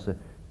among us as a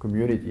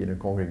community and a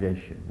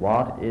congregation.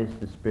 What is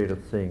the Spirit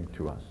saying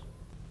to us?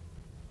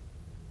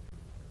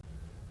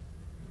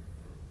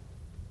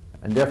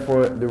 And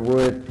therefore the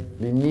word,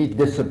 we need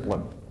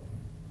discipline.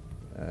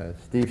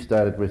 Steve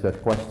started with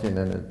that question,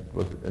 and it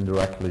was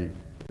indirectly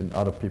in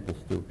other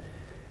people's too.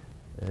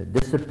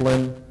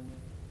 Discipline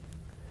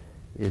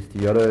is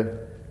the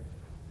other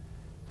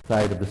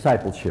side of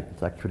discipleship.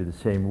 It's actually the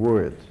same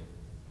word.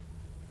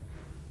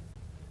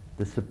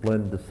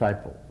 Discipline,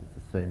 disciple,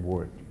 it's the same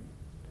word.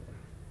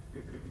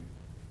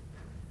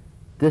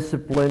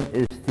 Discipline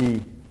is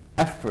the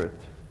effort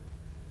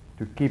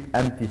to keep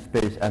empty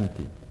space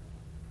empty,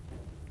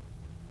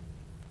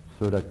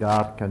 so that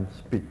God can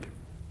speak.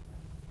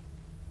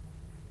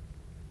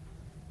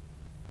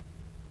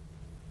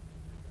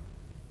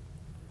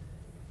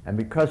 And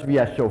because we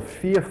are so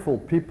fearful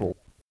people,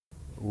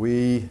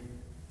 we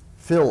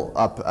fill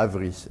up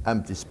every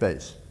empty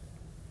space.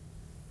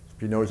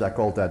 Spinoza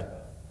called that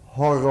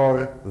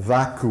horror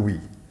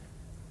vacui,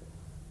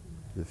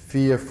 the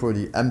fear for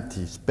the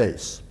empty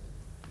space.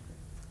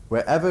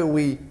 Wherever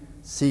we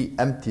see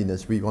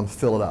emptiness, we want to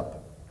fill it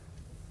up.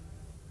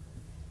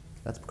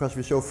 That's because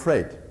we're so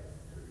afraid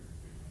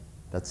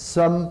that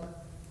some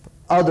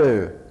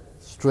other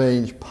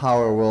strange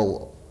power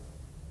will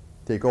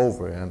take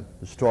over and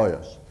destroy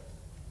us.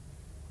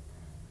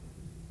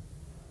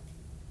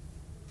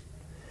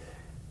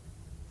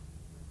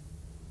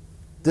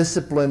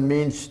 Discipline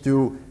means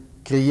to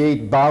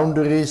create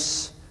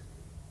boundaries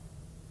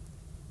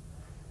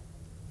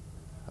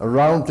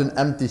around an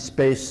empty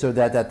space so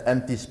that that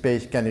empty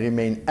space can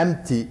remain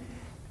empty,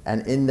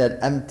 and in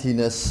that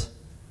emptiness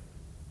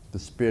the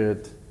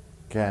Spirit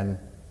can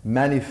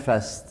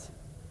manifest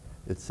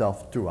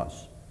itself to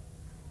us.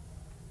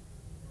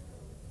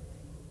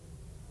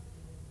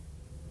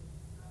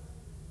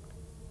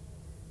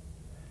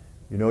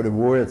 You know, the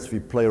words we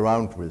play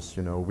around with,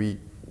 you know,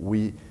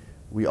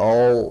 we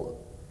all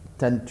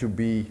tend to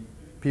be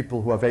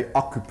people who are very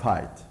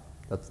occupied.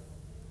 That's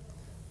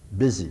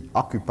busy.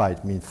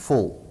 Occupied means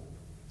full.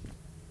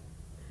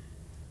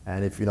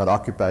 And if you're not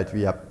occupied,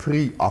 we are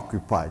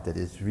preoccupied. That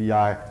is, we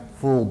are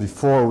full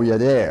before we are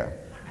there.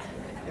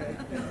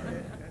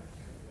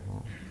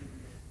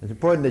 It's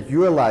important that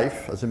your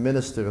life as a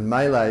minister and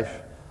my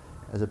life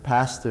as a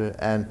pastor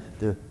and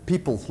the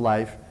people's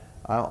life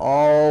are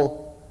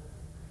all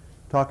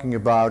talking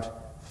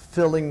about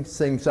filling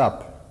things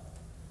up.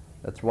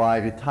 That's why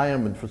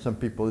retirement for some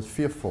people is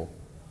fearful.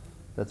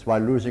 That's why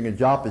losing a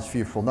job is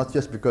fearful, not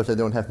just because I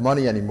don't have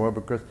money anymore,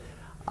 because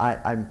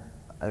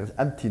there's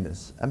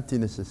emptiness.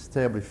 Emptiness is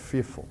terribly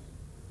fearful.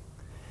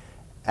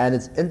 And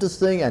it's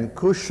interesting and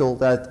crucial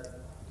that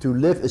to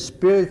live a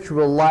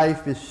spiritual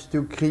life is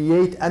to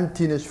create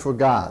emptiness for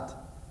God,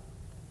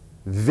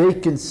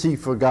 vacancy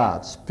for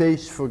God,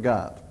 space for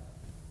God.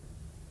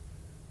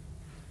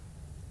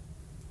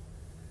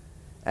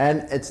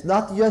 And it's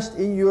not just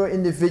in your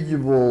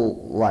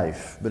individual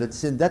life, but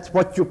that's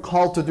what you're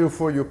called to do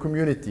for your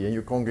community and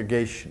your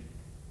congregation.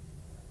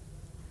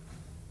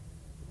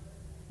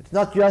 It's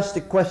not just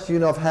a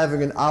question of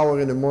having an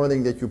hour in the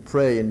morning that you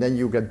pray and then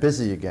you get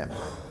busy again.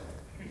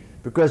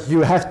 Because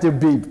you have to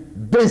be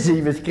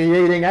busy with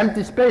creating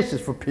empty spaces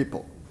for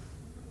people.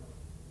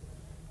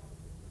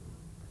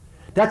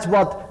 That's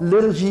what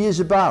liturgy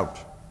is about.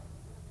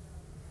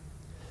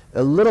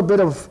 A little bit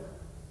of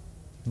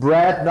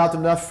bread, not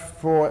enough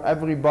for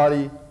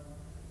everybody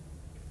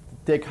to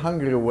take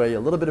hunger away. A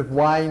little bit of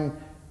wine,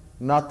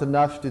 not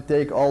enough to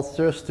take all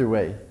thirst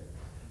away.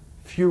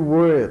 Few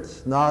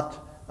words,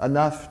 not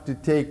enough to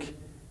take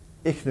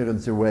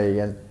ignorance away.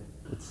 And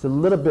it's a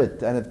little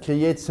bit, and it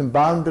creates some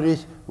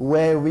boundaries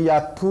where we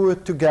are poor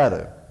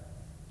together.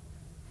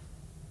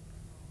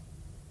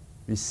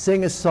 We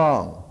sing a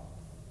song.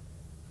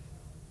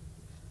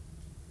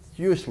 It's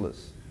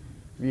useless.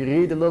 We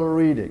read a little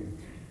reading.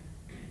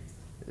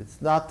 It's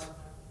not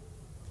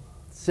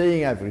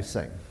saying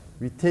everything.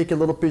 We take a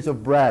little piece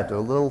of bread or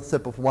a little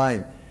sip of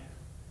wine,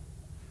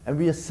 and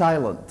we are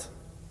silent.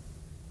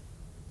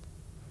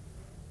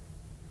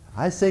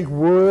 I think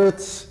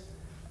words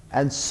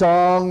and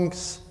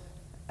songs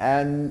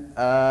and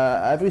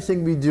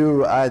everything we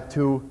do are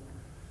to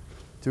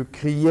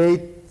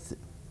create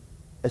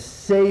a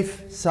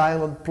safe,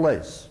 silent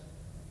place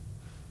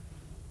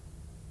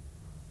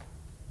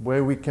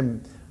where we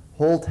can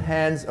hold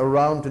hands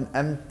around an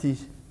empty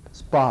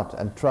spot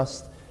and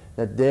trust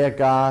that there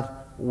God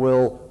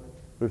will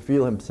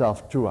reveal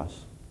himself to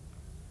us.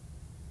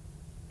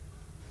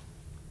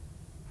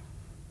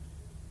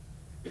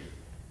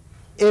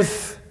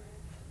 If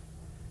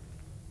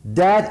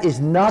that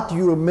is not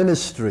your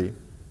ministry,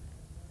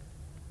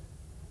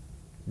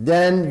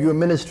 then your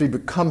ministry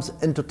becomes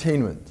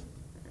entertainment.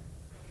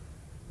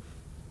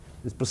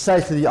 It's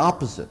precisely the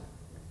opposite.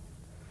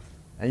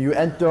 And you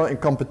enter in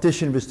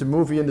competition with the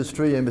movie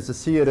industry and with the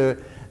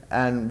theater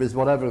and with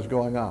whatever is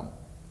going on.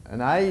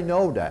 And I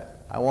know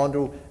that. I want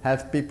to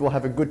have people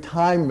have a good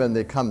time when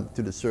they come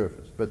to the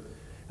service, but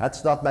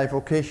that's not my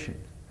vocation.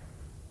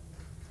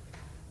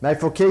 My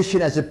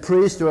vocation as a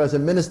priest or as a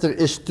minister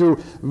is to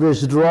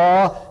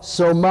withdraw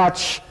so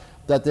much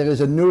that there is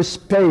a new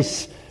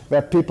space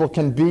where people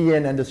can be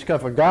in and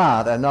discover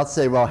God, and not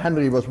say, well,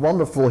 Henri was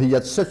wonderful, he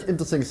had such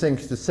interesting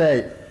things to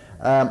say,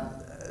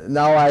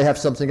 now I have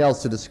something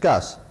else to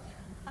discuss.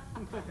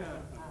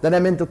 Then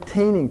I'm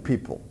entertaining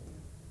people.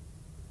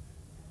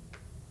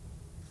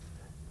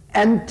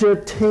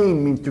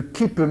 Entertain means to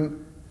keep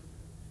them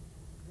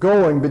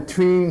going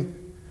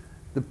between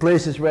the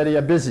places where they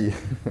are busy.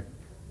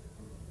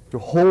 To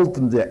hold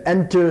them there,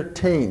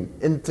 entertain,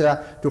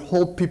 to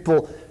hold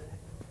people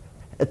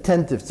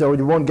attentive so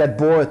they won't get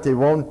bored, they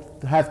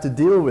won't have to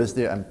deal with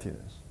their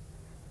emptiness.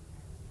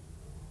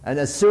 And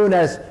as soon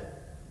as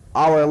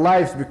our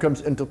lives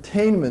becomes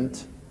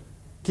entertainment,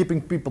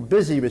 keeping people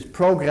busy with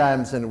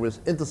programs and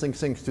with interesting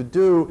things to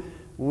do,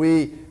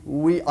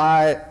 we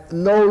are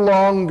no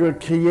longer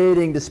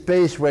creating the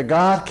space where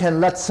God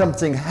can let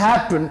something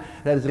happen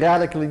that is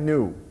radically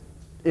new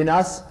in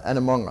us and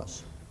among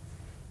us.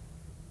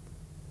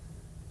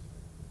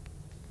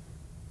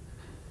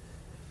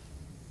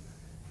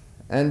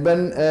 And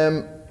when,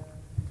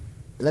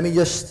 let me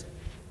just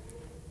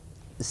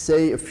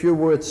say a few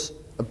words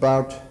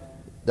about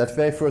that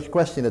very first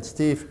question that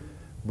Steve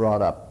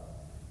brought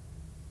up.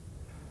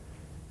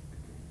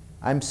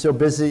 I'm so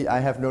busy, I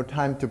have no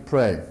time to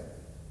pray.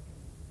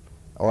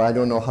 Or I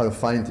don't know how to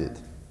find it.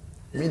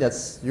 I mean,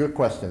 that's your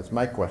question, it's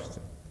my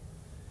question.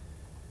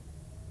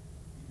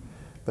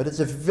 But it's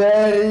a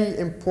very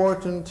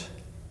important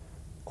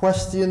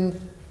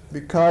question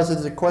because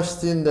it's a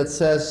question that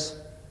says,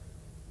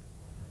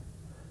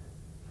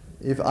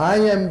 if I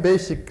am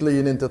basically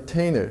an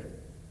entertainer,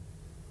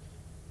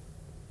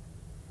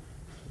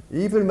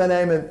 even when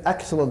I'm an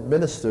excellent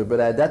minister,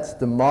 but that's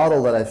the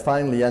model that I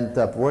finally end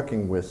up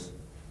working with,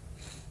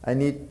 I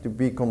need to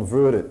be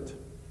converted.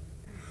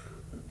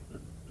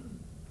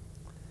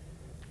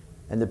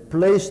 And the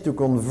place to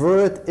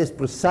convert is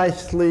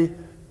precisely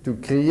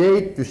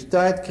to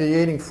start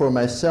creating for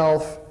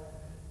myself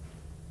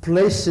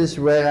places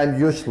where I'm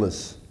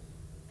useless,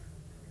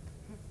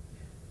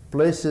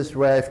 places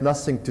where I have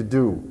nothing to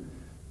do,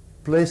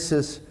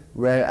 places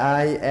where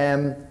I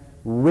am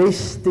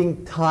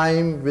wasting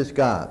time with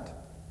God,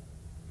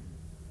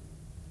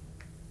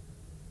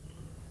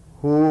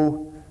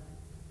 who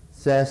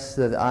says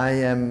that I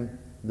am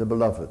the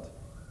beloved.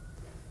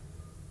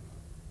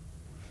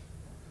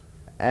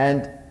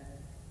 And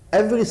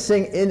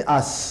everything in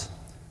us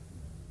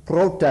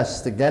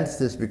protests against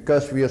this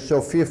because we are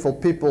so fearful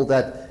people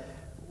that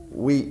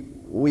we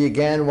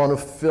again want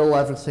to fill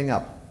everything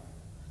up.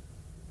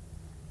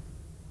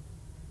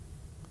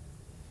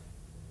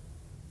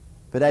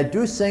 But I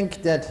do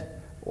think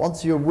that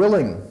once you're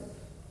willing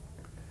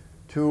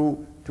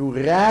to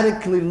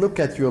radically look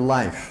at your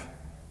life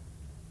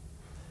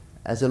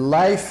as a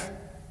life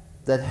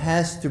that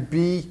has to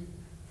be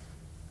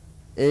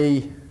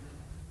a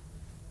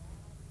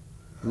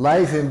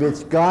life in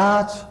which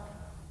God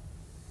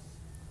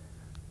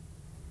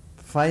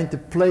finds a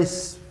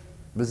place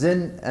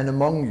within and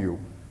among you,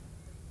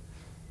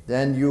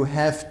 then you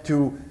have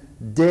to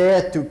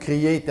dare to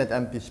create that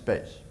empty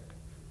space.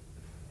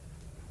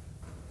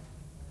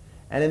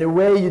 And in a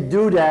way you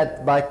do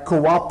that by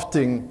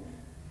co-opting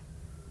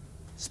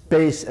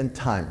space and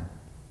time.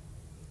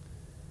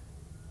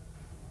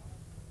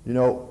 You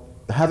know,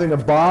 having a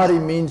body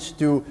means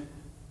to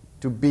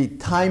be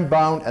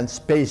time-bound and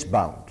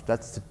space-bound.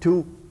 That's the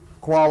two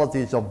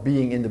qualities of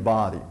being in the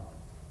body.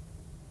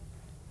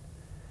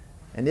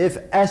 And if,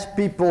 as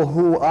people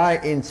who are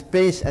in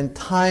space and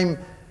time,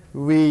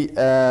 we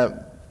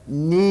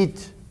need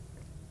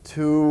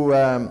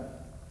to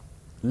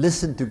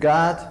listen to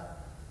God,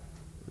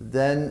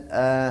 then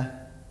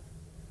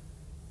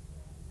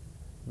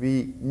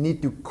we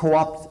need to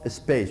co-opt a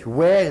space.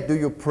 Where do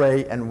you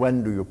pray and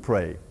when do you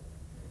pray?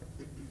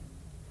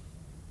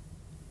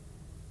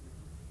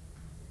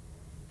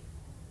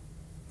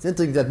 It's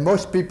interesting that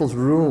most people's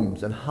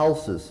rooms and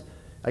houses,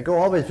 I go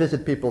always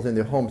visit people in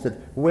their homes, that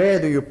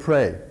where do you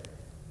pray?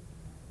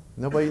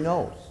 Nobody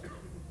knows.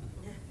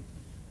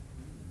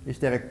 Is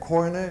there a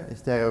corner?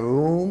 Is there a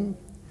room?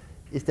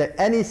 Is there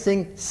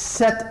anything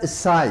set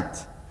aside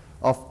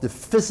of the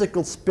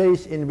physical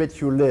space in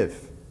which you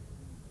live,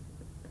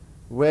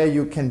 where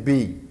you can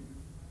be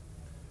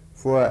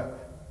for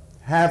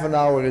half an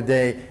hour a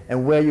day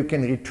and where you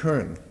can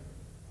return?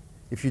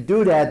 If you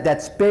do that,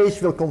 that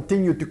space will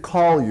continue to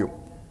call you.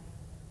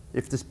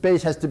 If the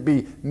space has to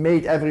be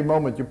made every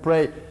moment you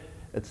pray,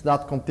 it's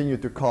not continue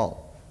to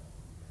call.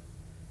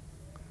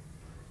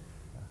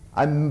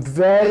 I'm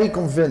very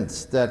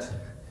convinced that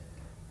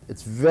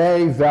it's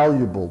very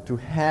valuable to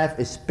have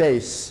a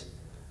space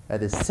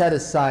that is set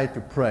aside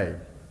to pray.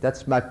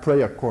 That's my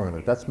prayer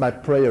corner. That's my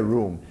prayer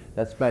room.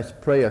 That's my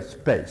prayer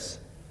space.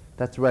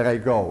 That's where I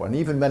go. And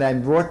even when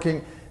I'm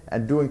working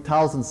and doing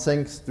 1,000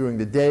 things during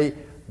the day,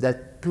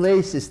 that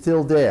place is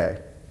still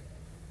there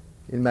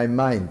in my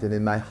mind and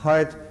in my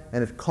heart,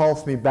 and it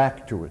calls me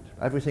back to it.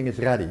 Everything is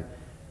ready.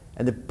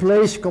 And the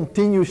place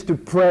continues to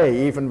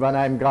pray even when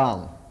I'm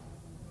gone.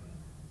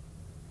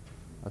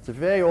 That's a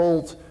very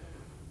old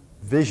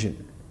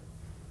vision.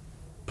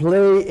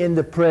 Play in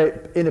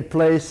a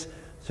place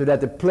so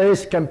that the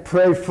place can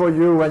pray for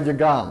you when you're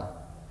gone.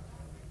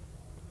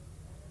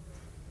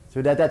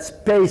 So that that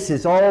space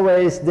is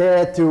always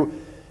there to,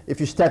 if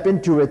you step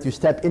into it, you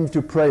step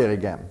into prayer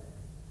again.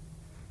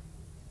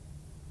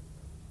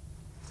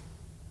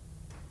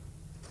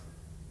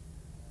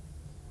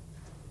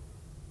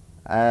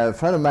 A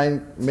friend of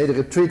mine made a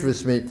retreat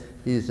with me.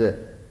 He's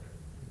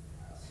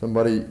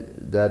somebody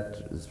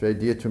that is very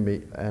dear to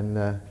me,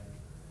 and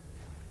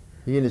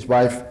he and his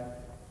wife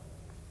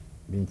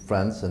been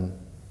friends, and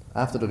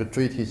after the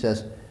retreat he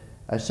says,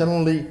 I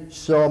suddenly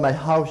saw my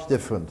house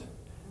different.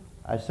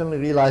 I suddenly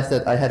realized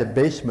that I had a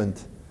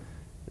basement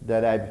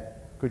that I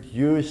could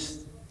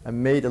use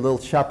and made a little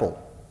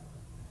chapel.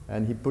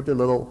 And he put a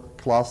little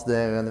cloth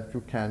there and a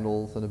few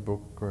candles and a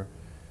book, or,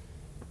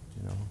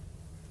 you know.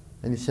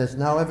 And he says,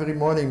 now every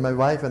morning my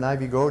wife and I,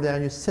 we go there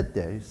and you sit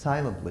there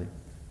silently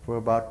for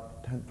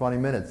about 10, 20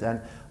 minutes.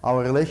 And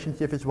our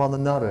relationship with one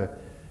another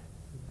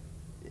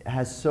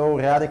has so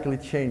radically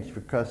changed,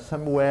 because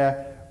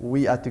somewhere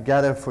we are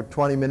together for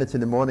 20 minutes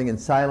in the morning in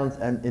silence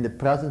and in the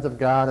presence of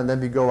God, and then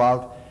we go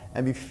out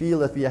and we feel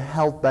that we are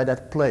held by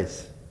that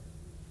place.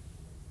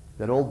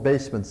 That old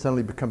basement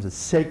suddenly becomes a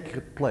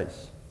sacred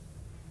place.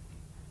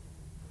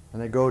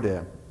 And I go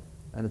there,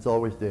 and it's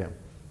always there.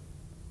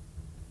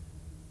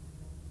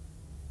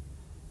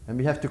 And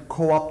we have to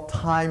co-opt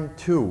time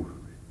too.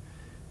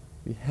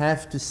 We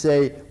have to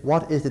say,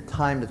 what is the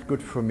time that's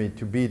good for me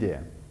to be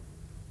there?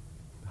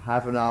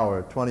 Half an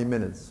hour, 20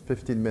 minutes,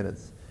 15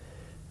 minutes.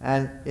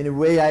 And in a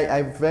way,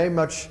 I very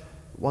much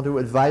want to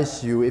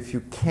advise you, if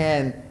you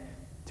can,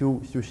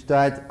 to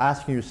start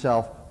asking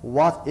yourself,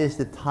 what is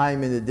the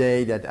time in the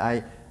day that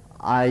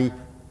I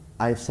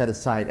set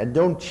aside? And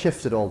don't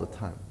shift it all the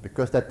time,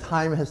 because that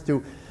time has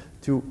to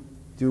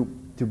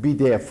be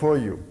there for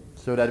you.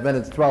 So that when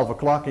it's 12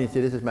 o'clock and you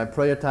say, this is my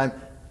prayer time,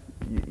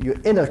 your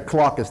inner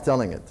clock is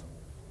telling it.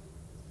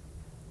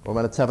 Or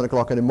when it's 7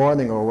 o'clock in the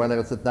morning, or when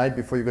it's at night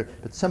before you go.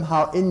 But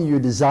somehow in you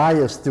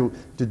desires to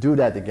do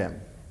that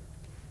again.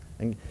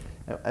 And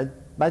it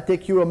might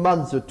take you a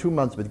month or 2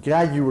 months, but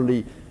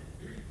gradually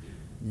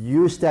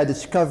you start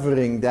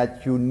discovering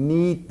that you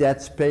need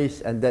that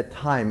space and that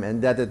time,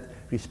 and that it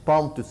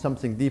responds to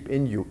something deep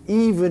in you,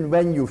 even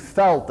when you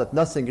felt that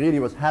nothing really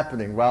was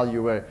happening while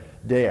you were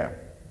there.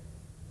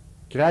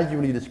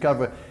 Gradually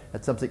discover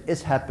that something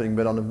is happening,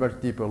 but on a much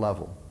deeper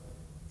level.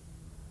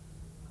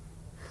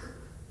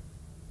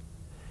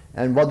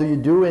 And what do you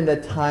do in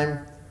that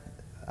time?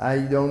 I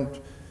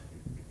don't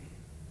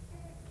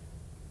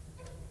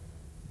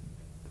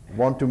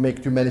want to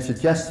make too many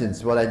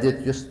suggestions. What I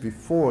did just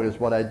before is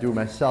what I do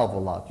myself a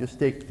lot. Just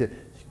take the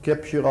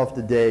scripture of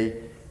the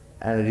day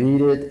and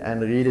read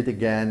it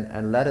again,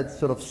 and let it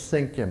sort of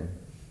sink in.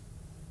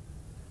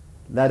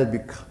 Let it be.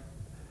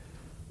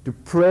 To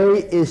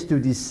pray is to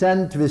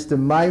descend with the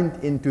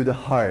mind into the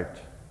heart.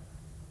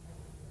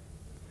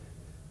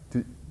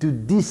 To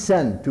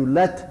descend, to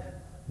let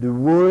the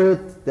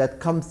word that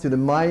comes to the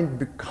mind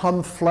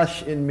become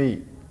flesh in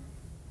me.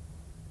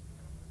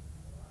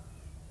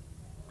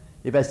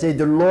 If I say,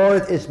 the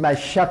Lord is my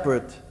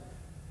shepherd,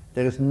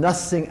 there is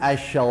nothing I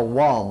shall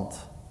want,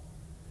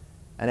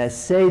 and I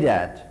say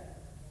that,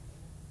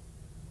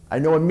 I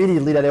know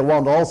immediately that I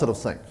want all sorts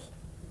of things.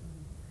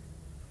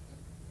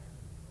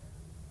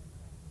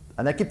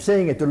 And I keep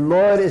saying it, the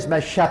Lord is my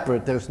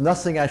shepherd, there is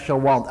nothing I shall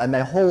want. And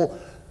my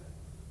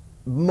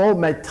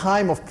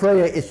time of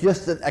prayer is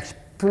just an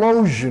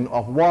explosion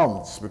of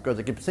wants, because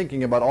I keep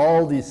thinking about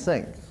all these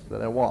things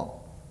that I want.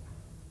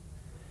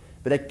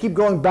 But I keep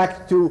going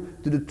back to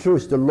the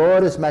truth. The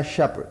Lord is my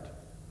shepherd.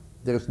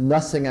 There is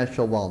nothing I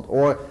shall want.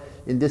 Or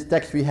in this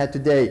text we had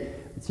today,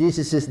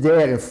 Jesus is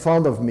there in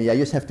front of me. I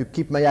just have to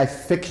keep my eye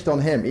fixed on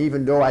him,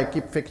 even though I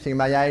keep fixing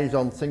my eyes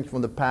on things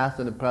from the past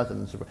and the present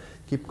and so forth.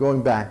 Keep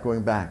going back.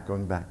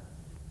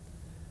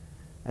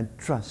 And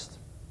trust.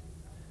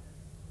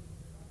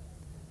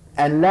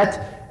 And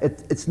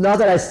it's not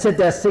that I sit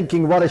there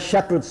thinking what does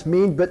shepherds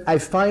mean, but I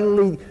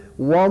finally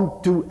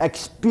want to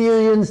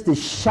experience the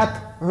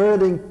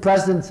shepherding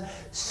presence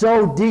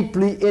so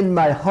deeply in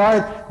my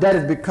heart that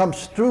it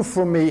becomes true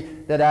for me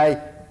that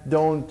I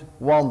don't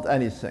want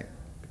anything,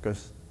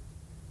 because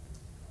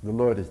the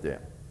Lord is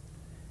there.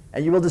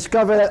 And you will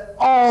discover that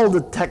all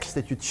the texts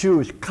that you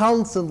choose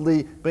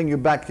constantly bring you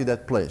back to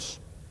that place.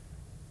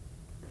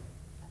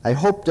 I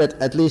hope that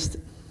at least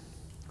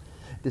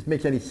this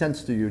makes any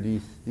sense to you,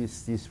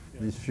 these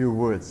few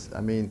words. I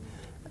mean,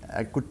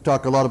 I could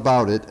talk a lot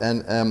about it,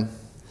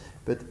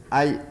 but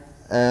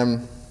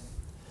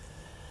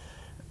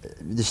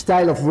the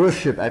style of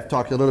worship I've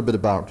talked a little bit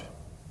about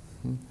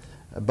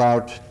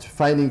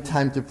finding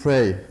time to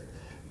pray,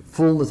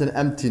 fullness and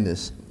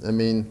emptiness. I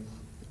mean,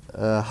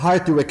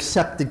 hard to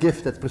accept the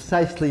gift. That's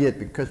precisely it,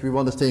 because we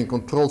want to stay in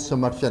control so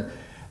much,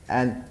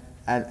 and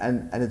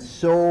it's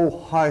so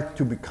hard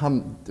to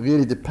become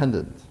really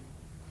dependent.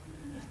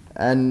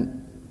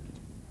 And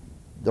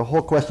the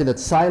whole question that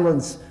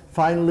silence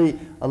finally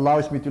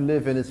allows me to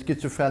live in a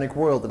schizophrenic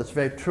world, that's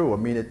very true. I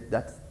mean,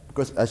 that's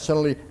because I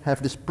suddenly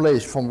have this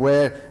place from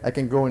where I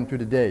can go into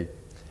the day.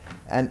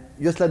 And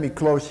just let me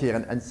close here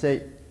and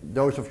say,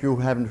 those of you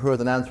who haven't heard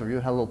an answer, you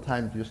have a little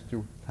time just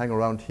to hang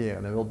around here,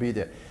 and I will be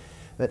there.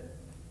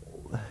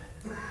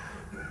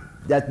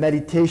 That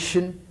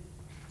meditation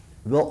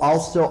will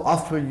also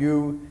offer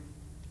you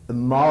a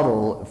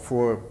model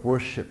for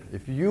worship.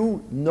 If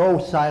you know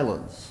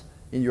silence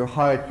in your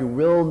heart, you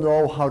will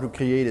know how to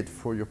create it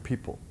for your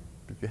people.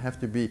 But you have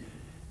to be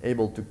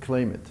able to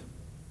claim it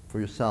for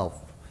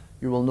yourself.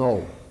 You will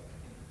know.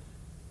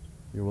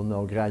 You will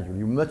know gradually.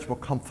 You're much more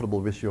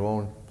comfortable with your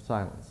own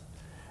silence.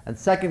 And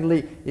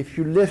secondly, if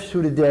you live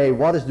through the day,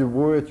 what is the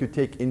word you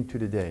take into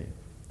the day?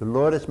 The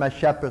Lord is my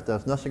shepherd,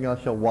 there's nothing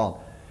else I want.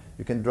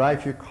 You can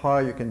drive your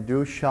car, you can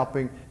do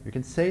shopping, you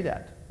can say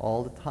that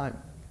all the time.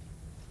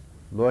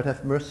 Lord,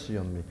 have mercy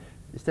on me.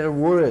 Is there a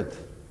word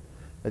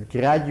that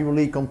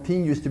gradually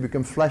continues to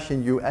become flesh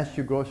in you as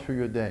you go through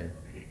your day?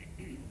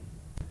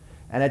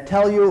 And I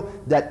tell you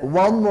that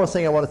one more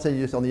thing I want to say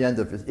just on the end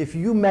of this. If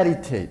you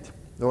meditate,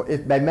 or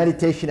if by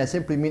meditation I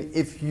simply mean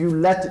if you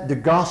let the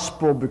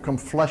gospel become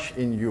flesh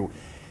in you,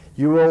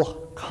 you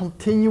will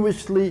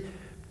continuously,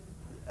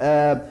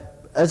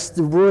 as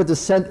the word is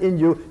sent in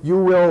you, you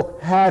will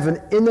have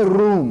an inner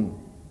room,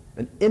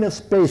 an inner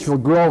space will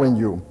grow in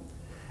you.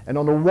 And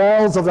on the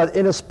walls of that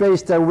inner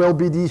space there will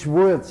be these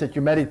words that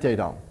you meditate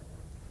on.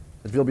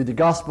 It will be the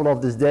gospel of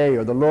this day,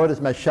 or the Lord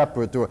is my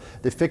shepherd, or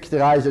they fix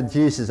their eyes on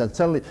Jesus,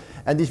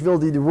 and these will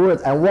be the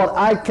words. And what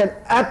I can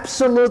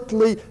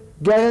absolutely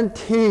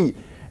guarantee,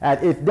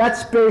 and if that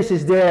space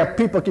is there,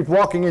 people keep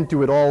walking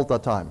into it all the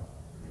time.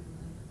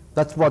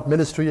 That's what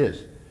ministry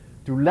is.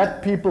 To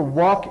let people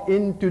walk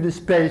into the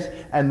space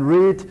and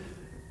read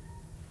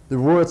the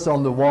words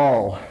on the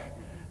wall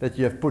that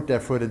you have put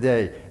there for the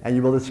day. And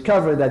you will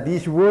discover that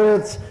these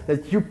words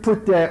that you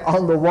put there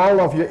on the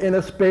wall of your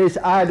inner space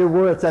are the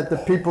words that the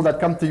people that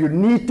come to you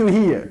need to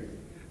hear.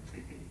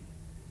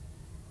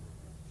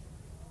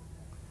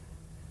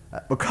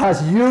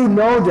 Because you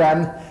know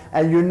them,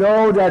 and you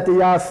know that they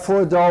are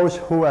for those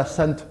who are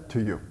sent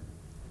to you.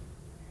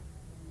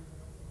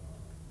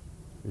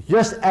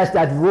 Just as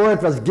that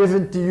word was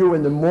given to you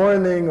in the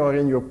morning or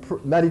in your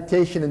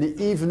meditation in the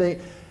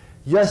evening,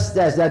 just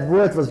as that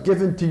word was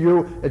given to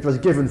you, it was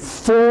given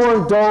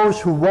for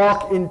those who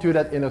walk into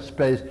that inner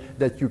space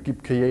that you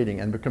keep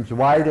creating, and becomes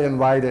wider and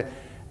wider,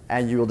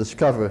 and you will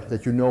discover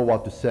that you know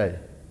what to say.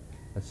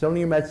 And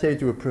something you might say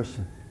to a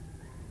person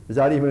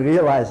without even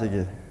realizing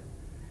it.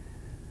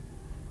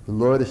 The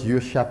Lord is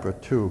your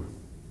shepherd too,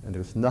 and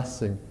there is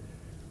nothing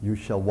you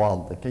shall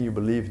want. And can you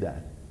believe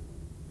that?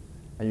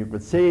 And you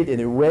could say it in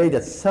a way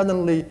that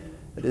suddenly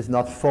it is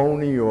not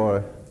phony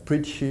or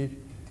preachy,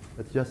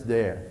 it's just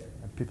there.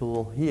 And people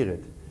will hear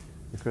it,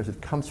 because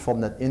it comes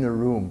from that inner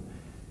room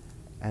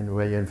and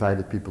where you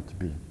invited people to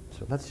be.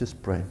 So let's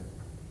just pray.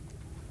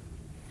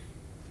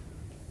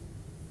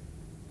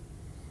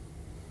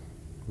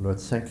 Lord,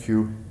 thank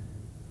you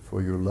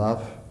for your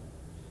love.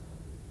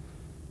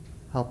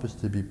 Help us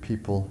to be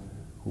people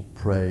who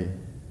pray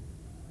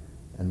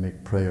and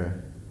make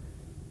prayer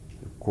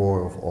the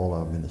core of all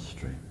our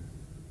ministry.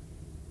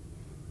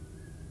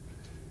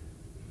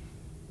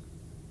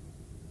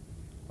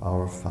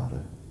 Our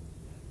Father,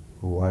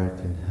 who art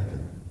in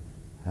heaven,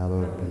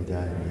 hallowed be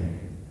thy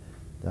name.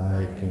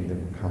 Thy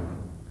kingdom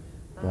come,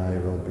 thy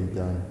will be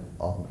done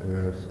on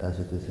earth as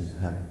it is in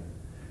heaven.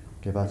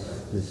 Give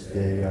us this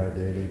day our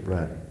daily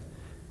bread,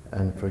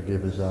 and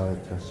forgive us our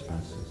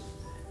trespasses,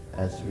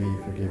 as we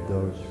forgive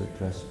those who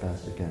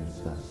trespass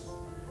against us.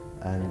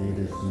 And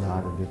lead us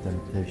not into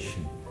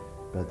temptation,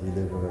 but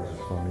deliver us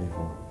from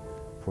evil.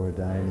 For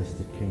thine is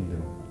the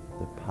kingdom,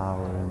 the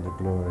power, and the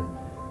glory,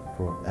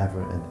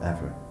 forever and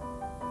ever.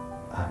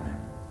 Amen.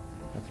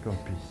 Let's go in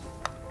peace.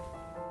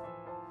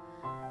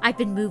 I've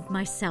been moved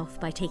myself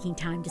by taking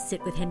time to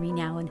sit with Henri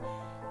Nouwen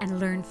and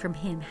learn from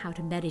him how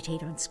to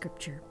meditate on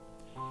Scripture.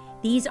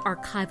 These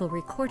archival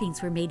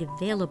recordings were made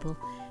available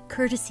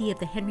courtesy of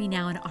the Henri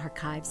Nouwen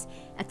Archives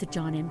at the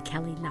John M.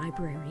 Kelly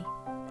Library.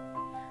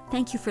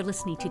 Thank you for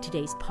listening to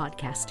today's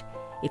podcast.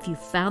 If you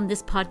found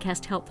this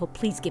podcast helpful,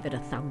 please give it a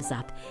thumbs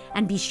up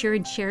and be sure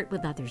and share it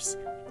with others.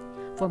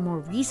 For more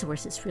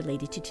resources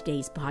related to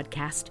today's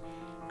podcast,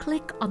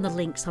 click on the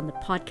links on the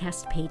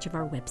podcast page of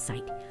our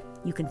website.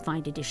 You can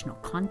find additional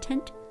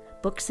content,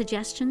 book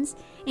suggestions,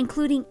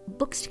 including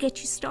books to get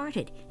you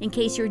started in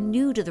case you're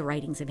new to the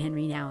writings of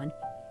Henri Nouwen.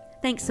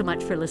 Thanks so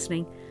much for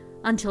listening.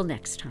 Until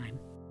next time.